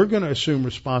 We're going to assume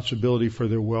responsibility for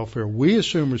their welfare. We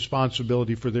assume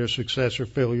responsibility for their success or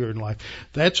failure in life.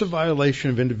 That's a violation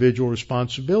of individual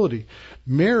responsibility.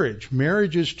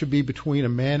 Marriage is to be between a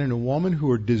man and a woman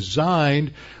who are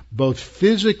designed both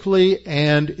physically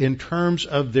and in terms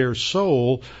of their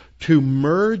soul to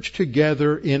merge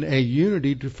together in a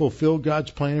unity to fulfill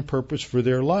God's plan and purpose for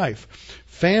their life.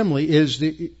 Family is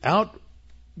the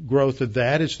outgrowth of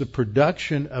that. It's the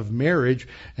production of marriage,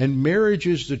 and marriage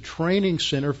is the training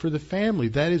center for the family.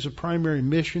 That is a primary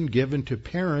mission given to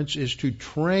parents, is to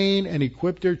train and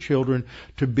equip their children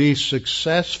to be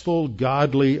successful,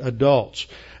 godly adults.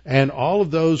 And all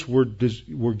of those were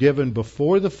given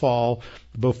before the fall,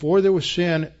 before there was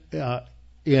sin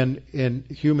in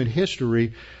human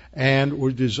history, and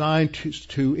were designed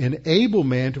to enable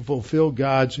man to fulfill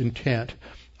God's intent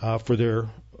for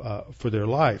their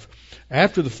life.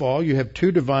 After the fall, you have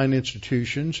 2 divine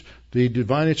institutions: the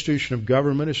divine institution of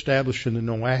government established in the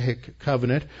Noahic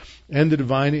covenant, and the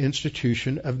divine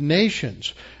institution of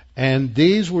nations. And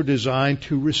these were designed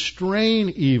to restrain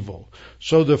evil.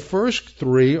 So the first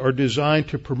 3 are designed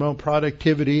to promote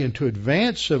productivity and to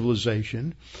advance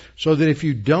civilization, so that if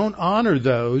you don't honor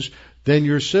those, then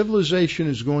your civilization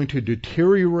is going to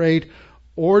deteriorate,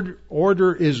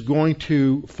 order is going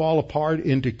to fall apart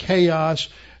into chaos,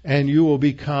 and you will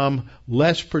become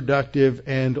less productive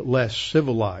and less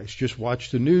civilized. Just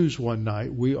watch the news one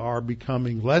night. We are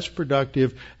becoming less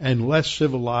productive and less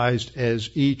civilized as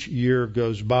each year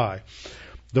goes by.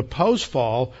 The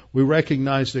post-fall, we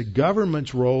recognize that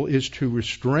government's role is to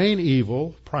restrain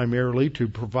evil, primarily to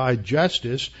provide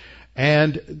justice,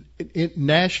 and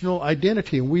national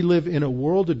identity. And we live in a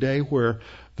world today where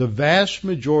the vast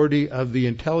majority of the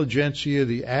intelligentsia,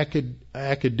 the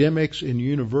academics in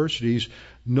universities,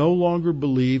 no longer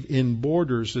believe in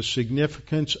borders, the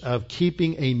significance of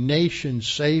keeping a nation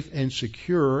safe and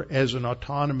secure as an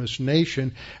autonomous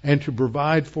nation, and to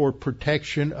provide for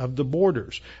protection of the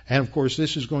borders. And of course,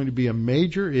 this is going to be a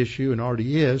major issue, and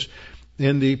already is,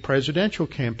 in the presidential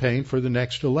campaign for the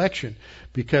next election,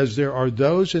 because there are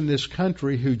those in this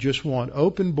country who just want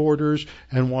open borders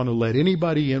and want to let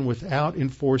anybody in without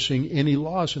enforcing any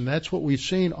laws. And that's what we've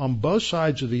seen on both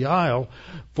sides of the aisle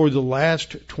for the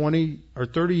last 20 or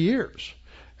 30 years,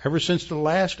 ever since the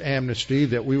last amnesty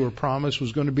that we were promised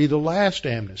was going to be the last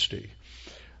amnesty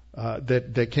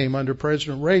that came under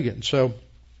President Reagan. So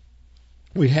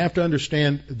we have to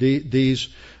understand these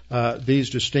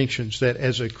distinctions, that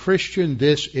as a Christian,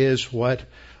 this is what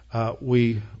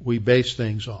we base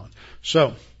things on.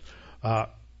 So,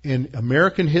 in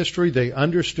American history, they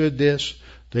understood this.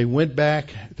 They went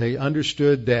back. They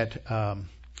understood that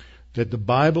the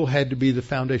Bible had to be the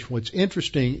foundation. What's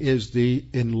interesting is the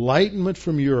Enlightenment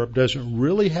from Europe doesn't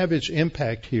really have its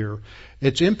impact here.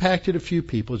 It's impacted a few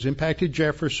people. It's impacted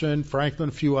Jefferson, Franklin,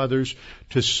 a few others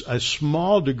to a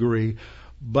small degree.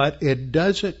 But it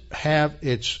doesn't have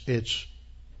its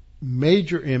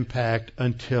major impact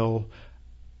until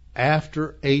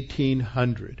after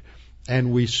 1800.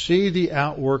 And we see the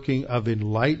outworking of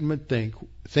Enlightenment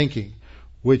thinking,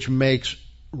 which makes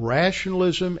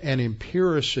rationalism and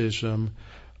empiricism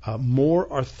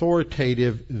more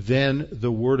authoritative than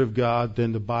the Word of God,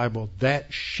 than the Bible.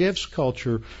 That shifts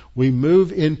culture. We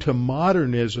move into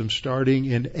modernism starting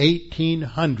in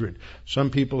 1800.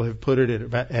 Some people have put it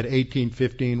at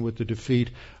 1815 with the defeat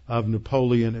of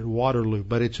Napoleon at Waterloo.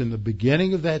 But it's in the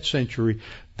beginning of that century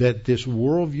that this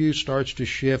worldview starts to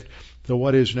shift to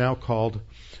what is now called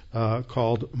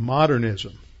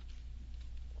modernism.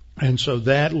 And so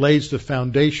that lays the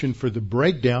foundation for the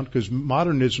breakdown, because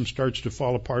modernism starts to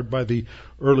fall apart by the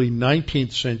early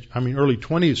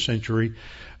 20th century,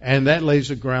 and that lays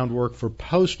the groundwork for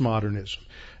postmodernism.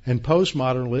 And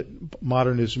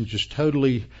postmodernism just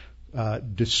totally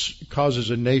causes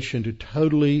a nation to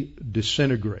totally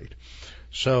disintegrate.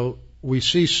 So we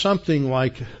see something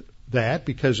like that,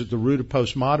 because at the root of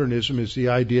postmodernism is the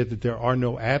idea that there are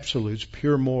no absolutes,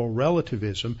 pure moral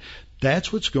relativism.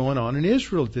 That's what's going on in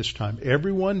Israel at this time.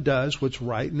 Everyone does what's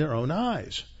right in their own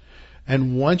eyes.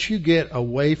 And once you get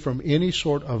away from any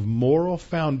sort of moral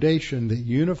foundation that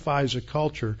unifies a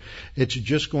culture, it's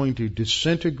just going to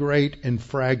disintegrate and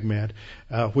fragment,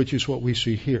 which is what we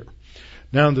see here.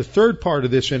 Now, in the third part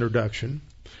of this introduction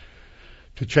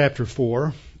to chapter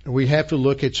 4, we have to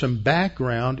look at some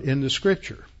background in the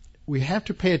Scripture. We have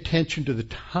to pay attention to the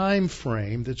time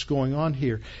frame that's going on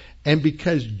here. And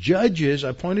because Judges,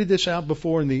 I pointed this out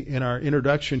before in our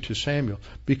introduction to Samuel,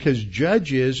 because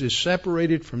Judges is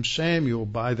separated from Samuel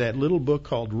by that little book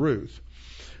called Ruth.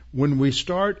 When we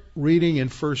start reading in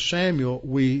 1 Samuel,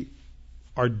 we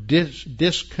are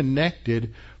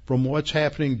disconnected from what's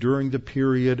happening during the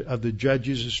period of the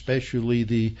Judges, especially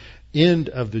the end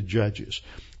of the Judges.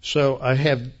 So I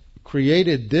have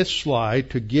created this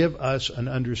slide to give us an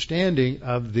understanding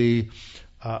of the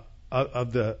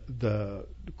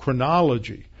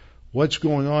chronology, what's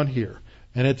going on here.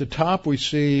 And at the top we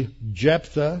see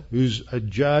Jephthah, who's a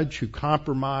judge who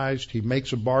compromised. He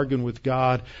makes a bargain with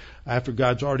God after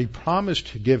God's already promised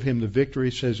to give him the victory.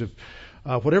 He says, if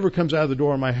whatever comes out of the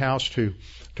door of my house to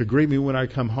greet me when I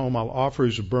come home, I'll offer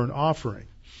as a burnt offering.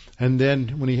 And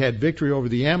then when he had victory over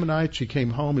the Ammonites, he came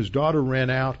home, his daughter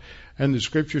ran out, and the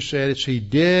Scripture says he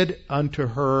did unto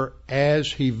her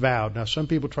as he vowed. Now, some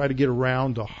people try to get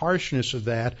around the harshness of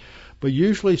that, but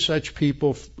usually such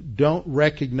people don't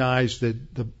recognize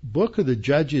that the book of the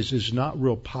Judges is not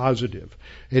real positive.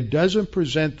 It doesn't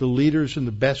present the leaders in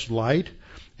the best light.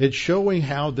 It's showing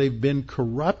how they've been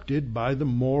corrupted by the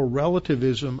moral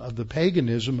relativism of the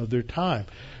paganism of their time.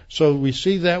 So we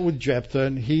see that with Jephthah,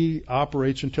 and he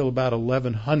operates until about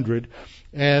 1100.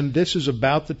 And this is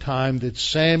about the time that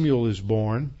Samuel is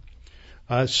born.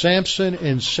 Samson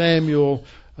and Samuel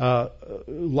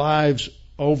lives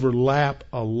overlap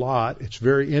a lot. It's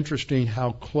very interesting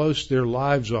how close their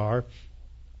lives are.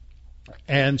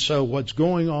 And so what's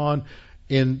going on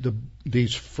in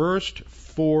these first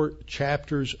 4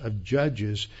 chapters of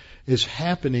Judges is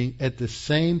happening at the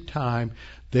same time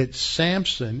that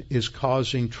Samson is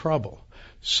causing trouble.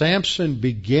 Samson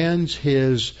begins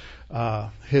his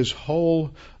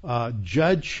whole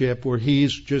judgeship where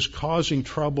he's just causing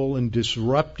trouble and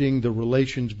disrupting the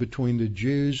relations between the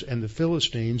Jews and the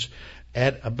Philistines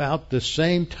at about the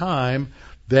same time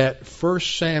that 1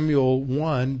 Samuel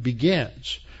 1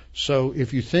 begins. So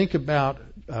if you think about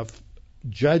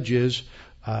Judges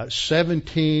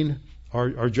 17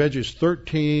 or Judges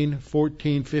 13,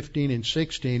 14, 15, and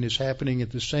 16 is happening at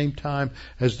the same time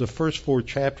as the first 4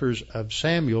 chapters of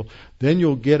Samuel, then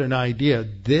you'll get an idea.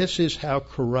 This is how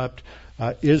corrupt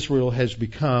Israel has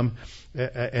become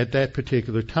at that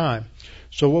particular time.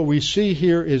 So what we see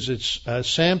here is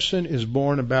Samson is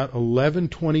born about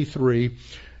 1123,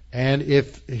 and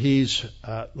if he's,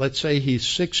 let's say he's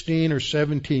 16 or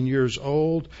 17 years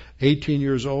old, 18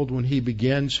 years old when he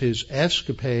begins his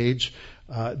escapades,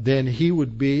 then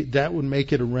that would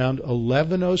make it around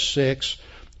 1106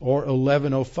 or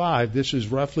 1105. This is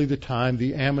roughly the time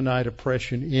the Ammonite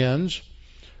oppression ends,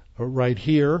 right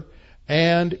here.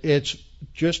 And it's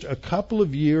just a couple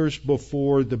of years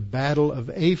before the Battle of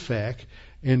Aphek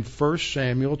in 1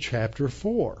 Samuel chapter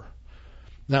 4.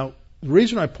 Now, the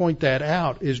reason I point that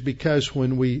out is because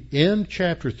when we end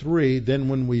chapter 3, then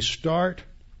when we start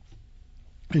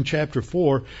in chapter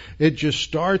 4, it just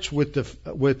starts with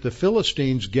the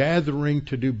Philistines gathering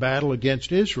to do battle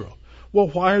against Israel. Well,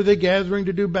 why are they gathering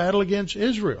to do battle against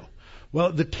Israel?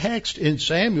 Well, the text in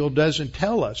Samuel doesn't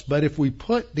tell us, but if we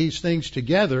put these things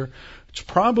together, it's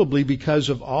probably because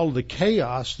of all the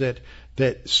chaos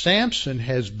that Samson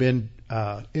has been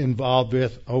involved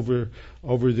with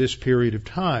over this period of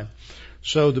time.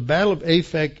 So the Battle of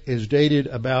Aphek is dated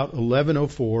about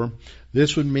 1104.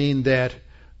 This would mean that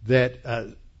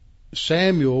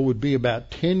Samuel would be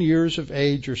about 10 years of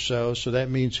age or so that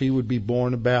means he would be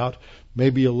born about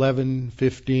maybe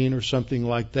 1115 or something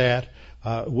like that.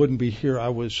 It wouldn't be here.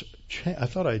 I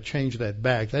thought I changed that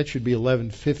back. That should be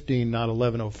 1115, not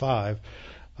 1105.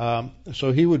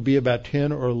 So he would be about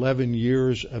 10 or 11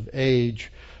 years of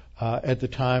age at the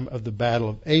time of the Battle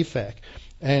of Aphek.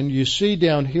 And you see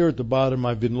down here at the bottom,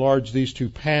 I've enlarged these 2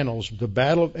 panels. The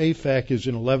Battle of Aphek is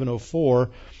in 1104,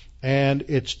 and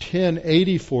it's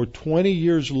 1084, 20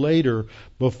 years later,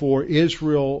 before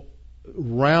Israel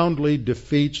roundly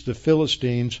defeats the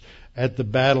Philistines at the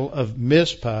Battle of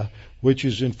Mizpah, which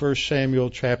is in 1 Samuel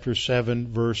chapter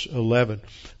 7, verse 11.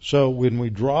 So when we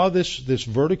draw this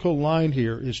vertical line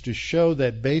here is to show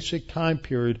that basic time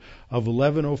period of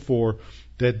 1104,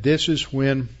 that this is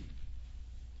when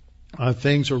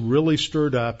things are really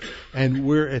stirred up, and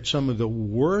we're at some of the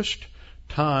worst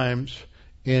times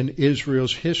in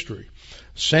Israel's history.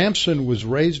 Samson was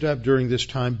raised up during this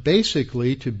time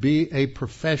basically to be a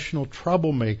professional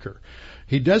troublemaker.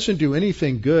 He doesn't do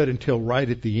anything good until right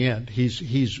at the end.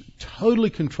 He's totally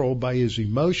controlled by his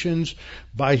emotions,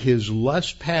 by his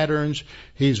lust patterns.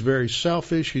 He's very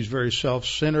selfish. He's very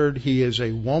self-centered. He is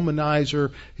a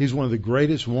womanizer. He's one of the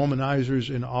greatest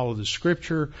womanizers in all of the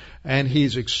Scripture, and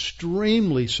he's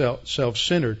extremely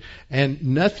self-centered. And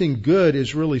nothing good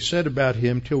is really said about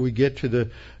him till we get to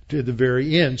the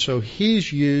very end. So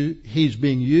he's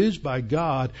being used by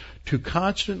God to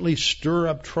constantly stir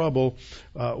up trouble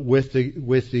with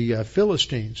the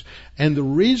Philistines. And the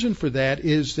reason for that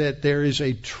is that there is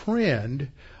a trend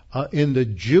in the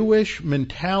Jewish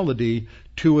mentality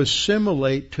to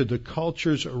assimilate to the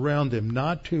cultures around them,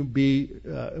 not to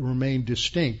remain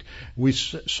distinct. We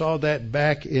saw that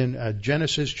back in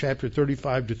Genesis chapter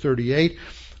 35 to 38,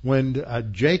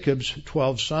 when Jacob's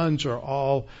 12 sons are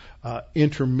all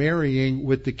intermarrying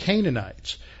with the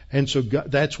Canaanites. And so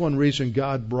that's one reason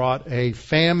God brought a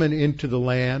famine into the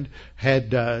land,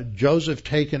 had Joseph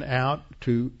taken out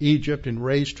to Egypt and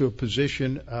raised to a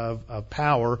position of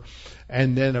power,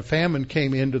 and then a famine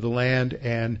came into the land,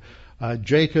 and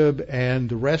Jacob and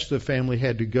the rest of the family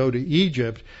had to go to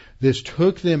Egypt. This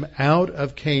took them out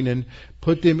of Canaan,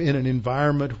 put them in an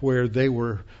environment where they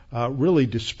were really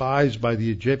despised by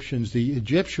the Egyptians. The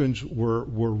Egyptians were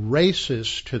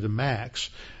racist to the max,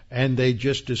 and they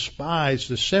just despised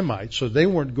the Semites. So they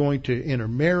weren't going to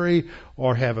intermarry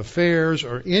or have affairs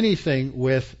or anything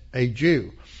with a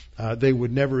Jew. They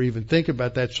would never even think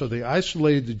about that. So they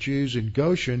isolated the Jews in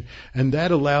Goshen, and that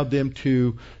allowed them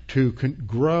to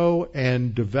grow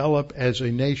and develop as a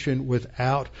nation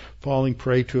without falling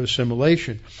prey to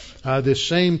assimilation. This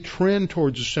same trend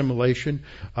towards assimilation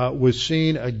was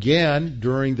seen again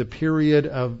during the period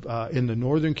of in the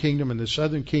Northern Kingdom and the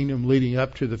Southern Kingdom, leading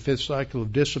up to the fifth cycle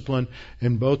of discipline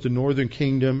in both the Northern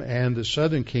Kingdom and the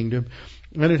Southern Kingdom.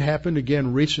 And it happened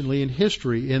again recently in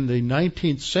history. In the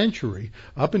 19th century,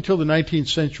 up until the 19th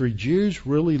century, Jews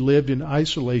really lived in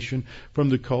isolation from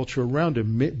the culture around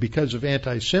them. Because of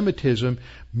anti-Semitism,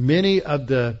 many of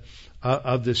the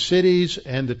cities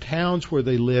and the towns where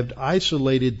they lived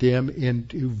isolated them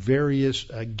into various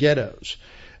ghettos.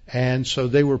 And so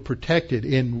they were protected.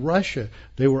 In Russia,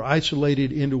 they were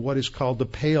isolated into what is called the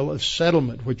Pale of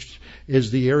Settlement, which is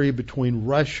the area between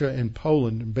Russia and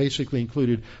Poland, and basically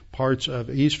included parts of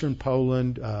eastern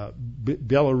Poland,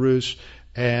 Belarus,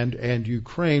 and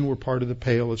Ukraine were part of the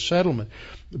Pale of Settlement.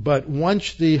 But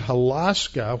once the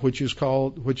Halaska, which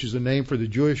is the name for the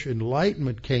Jewish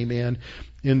Enlightenment, came in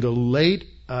the late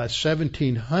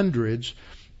 1700s,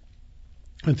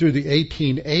 and through the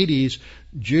 1880s,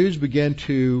 Jews began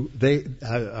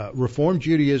Reform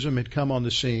Judaism had come on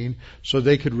the scene, so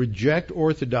they could reject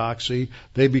orthodoxy.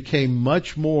 They became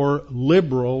much more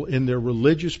liberal in their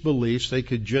religious beliefs. They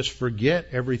could just forget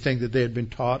everything that they had been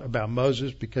taught about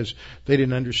Moses because they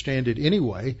didn't understand it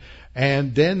anyway.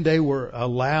 And then they were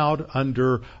allowed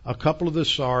under a couple of the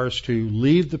Tsars to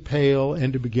leave the Pale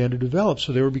and to begin to develop.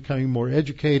 So they were becoming more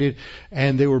educated,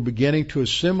 and they were beginning to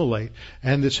assimilate.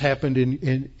 And this happened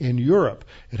in Europe.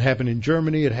 It happened in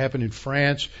Germany. It happened in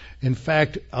France. In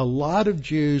fact, a lot of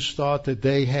Jews thought that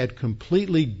they had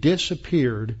completely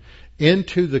disappeared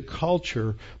into the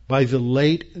culture by the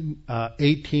late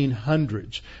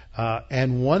 1800s.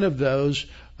 And one of those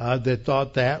that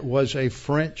thought that was a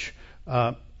French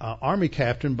army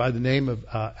captain by the name of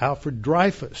Alfred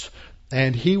Dreyfus.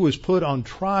 And he was put on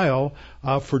trial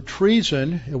for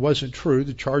treason. It wasn't true.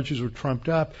 The charges were trumped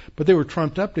up, but they were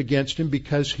trumped up against him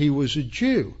because he was a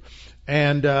Jew.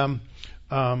 And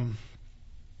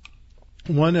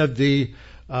one of the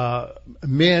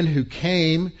men who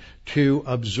came to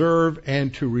observe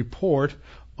and to report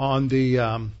on the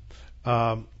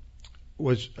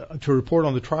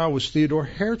trial was Theodor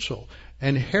Herzl.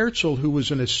 And Herzl, who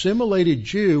was an assimilated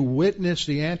Jew, witnessed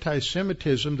the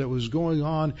anti-Semitism that was going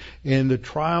on in the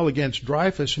trial against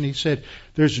Dreyfus, and he said,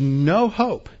 "There's no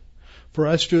hope for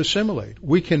us to assimilate.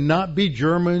 We cannot be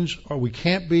Germans, or we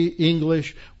can't be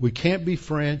English, we can't be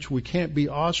French, we can't be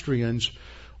Austrians.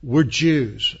 We're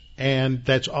Jews, and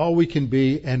that's all we can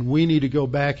be, and we need to go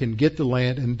back and get the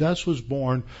land." And thus was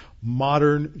born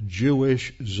modern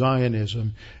Jewish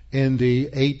Zionism in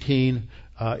the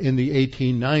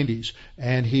 1890s.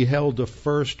 And he held the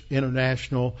first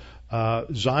international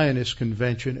Zionist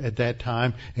convention at that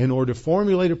time in order to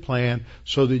formulate a plan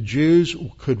so the Jews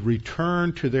could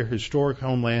return to their historic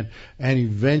homeland and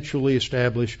eventually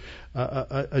establish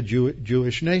a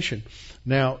Jewish nation.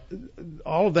 Now,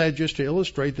 all of that just to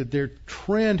illustrate that their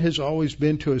trend has always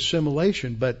been to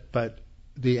assimilation, but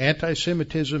the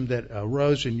anti-Semitism that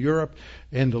arose in Europe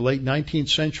in the late 19th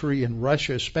century, in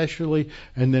Russia especially,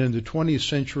 and then in the 20th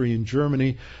century in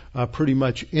Germany, pretty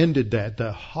much ended that.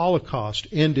 The Holocaust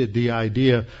ended the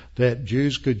idea that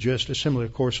Jews could just assimilate.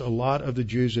 Of course, a lot of the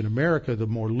Jews in America, the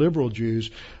more liberal Jews,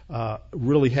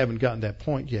 really haven't gotten that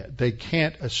point yet. They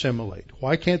can't assimilate.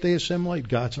 Why can't they assimilate?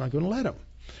 God's not going to let them,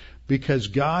 because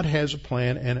God has a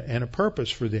plan and a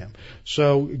purpose for them.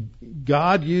 So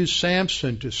God used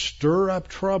Samson to stir up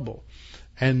trouble,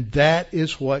 and that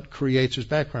is what creates his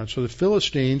background. So the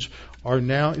Philistines are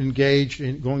now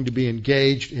going to be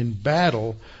engaged in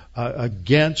battle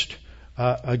against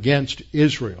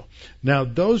Israel. Now,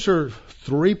 those are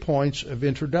 3 points of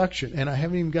introduction, and I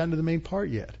haven't even gotten to the main part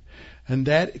yet. And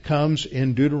that comes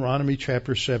in Deuteronomy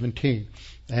chapter 17.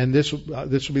 And this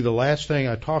will be the last thing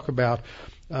I talk about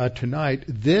tonight.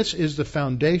 This is the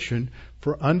foundation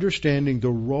for understanding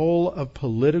the role of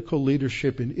political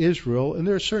leadership in Israel, and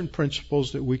there are certain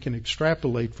principles that we can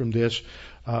extrapolate from this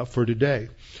for today.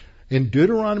 In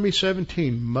Deuteronomy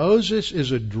 17, Moses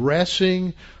is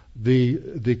addressing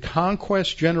the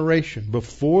conquest generation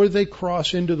before they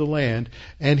cross into the land,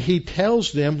 and he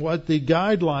tells them what the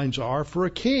guidelines are for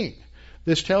a king.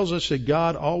 This tells us that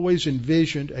God always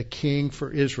envisioned a king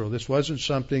for Israel. This wasn't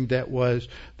something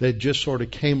that just sort of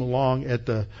came along at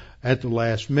the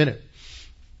last minute.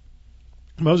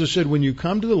 Moses said, when you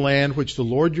come to the land which the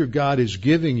Lord your God is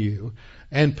giving you,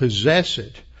 and possess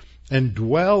it, and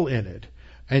dwell in it,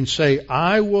 and say,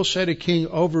 I will set a king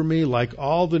over me like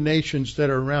all the nations that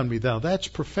are around me. Now, that's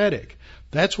prophetic.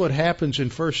 That's what happens in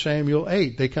 1 Samuel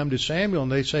 8. They come to Samuel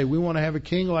and they say, we want to have a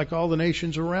king like all the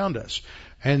nations around us.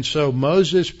 And so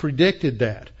Moses predicted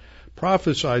that,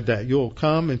 prophesied that. You'll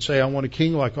come and say, I want a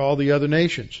king like all the other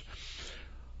nations.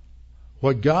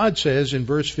 What God says in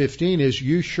verse 15 is,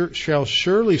 you shall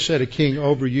surely set a king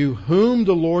over you whom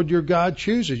the Lord your God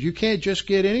chooses. You can't just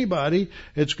get anybody.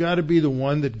 It's got to be the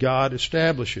one that God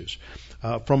establishes.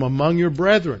 From among your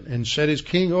brethren, and set his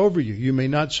king over you. You may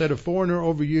not set a foreigner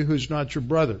over you who's not your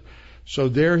brother. So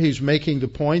there he's making the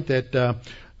point that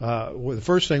the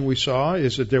first thing we saw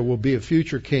is that there will be a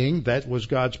future king. That was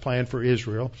God's plan for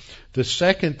Israel. The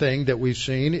second thing that we've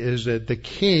seen is that the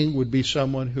king would be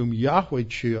someone whom Yahweh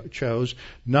chose,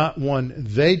 not one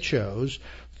they chose.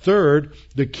 Third,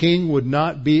 the king would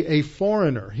not be a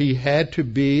foreigner. He had to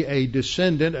be a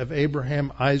descendant of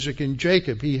Abraham, Isaac, and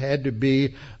Jacob. He had to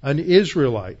be an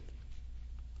Israelite.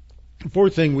 The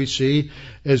fourth thing we see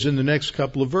is in the next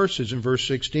couple of verses. In verse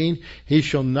 16, he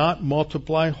shall not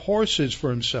multiply horses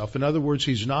for himself. In other words,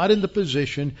 he's not in the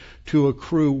position to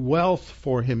accrue wealth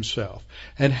for himself.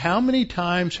 And how many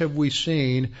times have we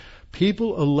seen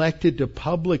people elected to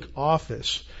public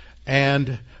office?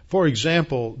 And, for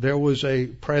example, there was a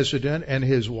president and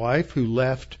his wife who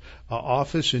left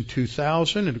office in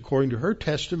 2000, and according to her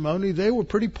testimony, they were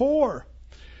pretty poor.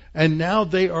 And now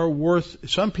they are worth,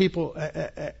 some people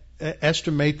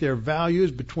estimate their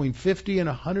values between $50 and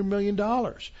 $100 million.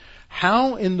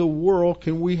 How in the world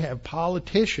can we have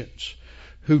politicians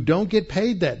who don't get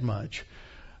paid that much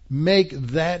make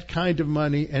that kind of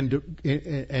money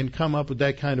and come up with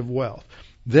that kind of wealth?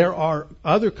 There are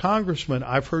other congressmen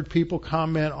I've heard people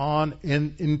comment on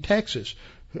in Texas,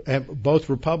 both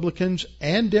Republicans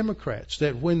and Democrats,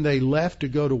 that when they left to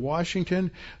go to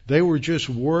Washington, they were just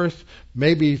worth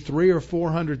maybe $300,000 or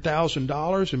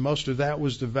 $400,000, and most of that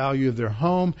was the value of their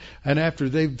home. And after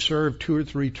they've served 2 or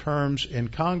 3 terms in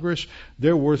Congress,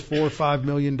 they're worth $4 or $5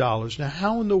 million. Now,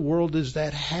 how in the world does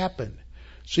that happen?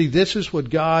 See, this is what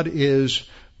God is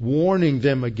warning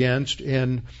them against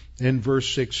in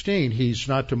verse 16. He's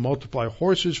not to multiply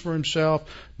horses for himself,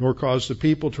 nor cause the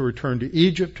people to return to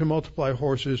Egypt to multiply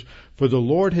horses, for the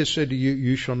Lord has said to you,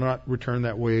 you shall not return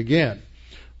that way again.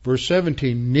 Verse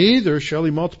 17, neither shall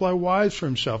he multiply wives for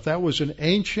himself. That was an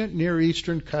ancient Near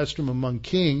Eastern custom among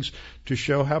kings to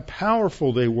show how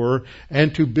powerful they were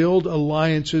and to build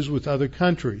alliances with other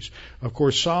countries. Of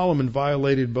course, Solomon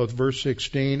violated both verse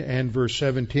 16 and verse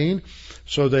 17,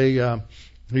 so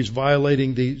he's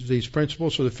violating these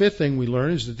principles. So the fifth thing we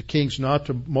learn is that the king's not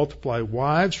to multiply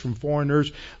wives from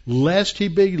foreigners, lest he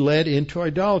be led into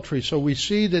idolatry. So we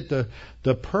see that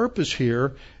the purpose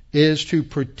here is to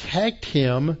protect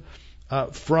him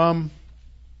from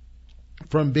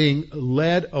being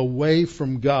led away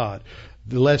from God,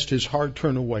 lest his heart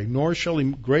turn away. Nor shall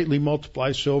he greatly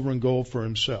multiply silver and gold for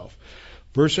himself.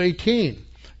 Verse 18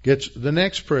 gets the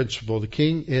next principle. The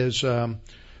king is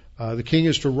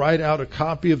to write out a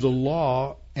copy of the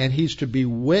law, and he's to be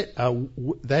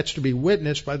that's to be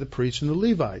witnessed by the priests and the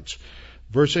Levites.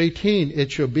 Verse 18, it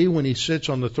shall be when he sits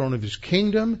on the throne of his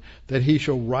kingdom that he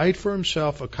shall write for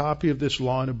himself a copy of this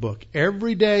law in a book.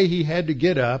 Every day he had to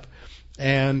get up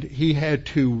and he had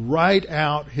to write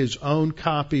out his own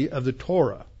copy of the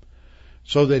Torah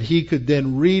so that he could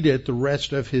then read it the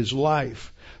rest of his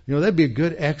life. You know, that'd be a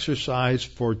good exercise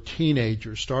for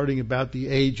teenagers starting about the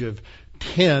age of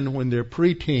 10 when they're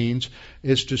preteens,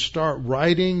 is to start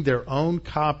writing their own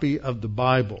copy of the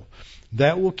Bible.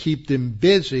 That will keep them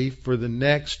busy for the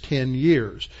next 10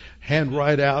 years.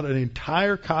 Handwrite out an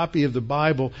entire copy of the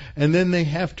Bible, and then they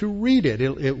have to read it.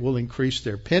 It will increase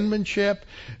their penmanship.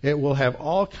 It will have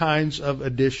all kinds of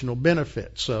additional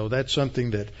benefits. So that's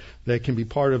something that can be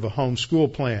part of a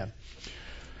homeschool plan.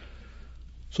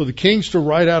 So the king's to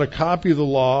write out a copy of the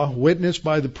law, witnessed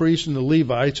by the priests and the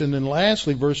Levites. And then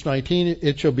lastly, verse 19,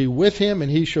 it shall be with him,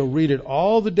 and he shall read it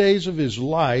all the days of his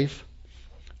life,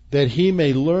 that he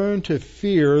may learn to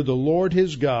fear the Lord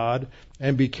his God,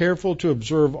 and be careful to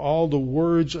observe all the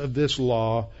words of this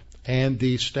law and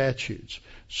these statutes.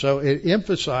 So it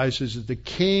emphasizes that the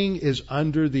king is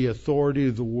under the authority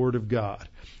of the Word of God.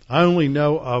 I only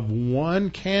know of one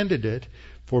candidate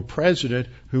for president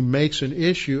who makes an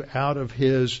issue out of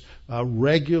his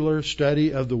regular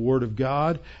study of the Word of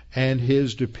God and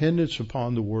his dependence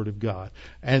upon the Word of God.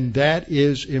 And that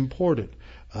is important.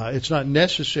 It's not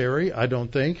necessary, I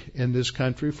don't think, in this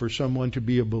country for someone to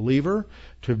be a believer,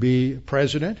 to be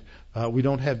president. We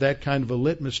don't have that kind of a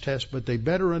litmus test, but they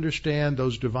better understand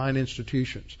those divine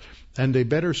institutions, and they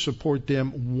better support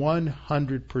them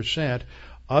 100%.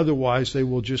 Otherwise, they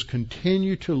will just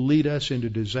continue to lead us into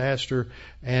disaster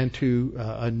and to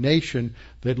a nation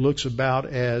that looks about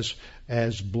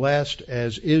as blessed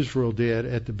as Israel did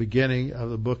at the beginning of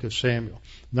the book of Samuel.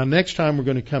 Now, next time we're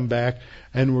going to come back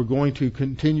and we're going to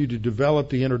continue to develop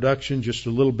the introduction just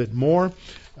a little bit more.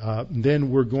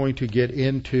 Then we're going to get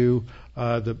into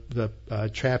the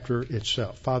chapter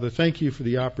itself. Father, thank you for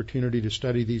the opportunity to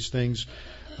study these things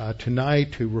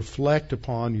tonight, to reflect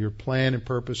upon your plan and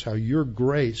purpose, how your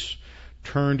grace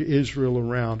turned Israel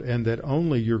around, and that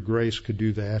only your grace could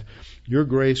do that. Your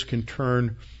grace can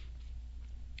turn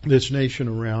this nation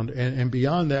around. And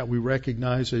beyond that, we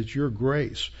recognize that it's your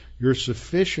grace, your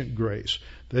sufficient grace,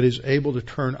 that is able to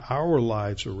turn our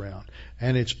lives around.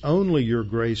 And it's only your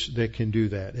grace that can do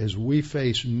that. As we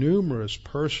face numerous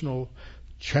personal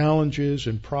challenges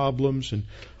and problems and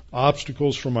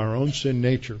obstacles from our own sin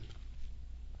nature,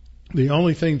 the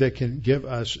only thing that can give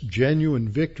us genuine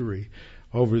victory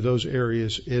over those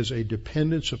areas is a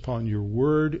dependence upon your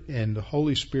Word and the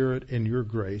Holy Spirit and your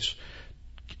grace.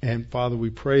 And Father, we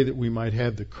pray that we might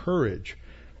have the courage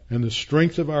and the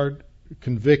strength of our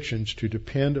convictions to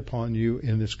depend upon you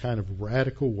in this kind of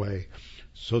radical way,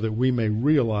 so that we may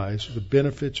realize the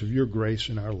benefits of your grace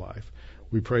in our life.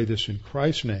 We pray this in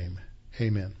Christ's name.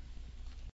 Amen.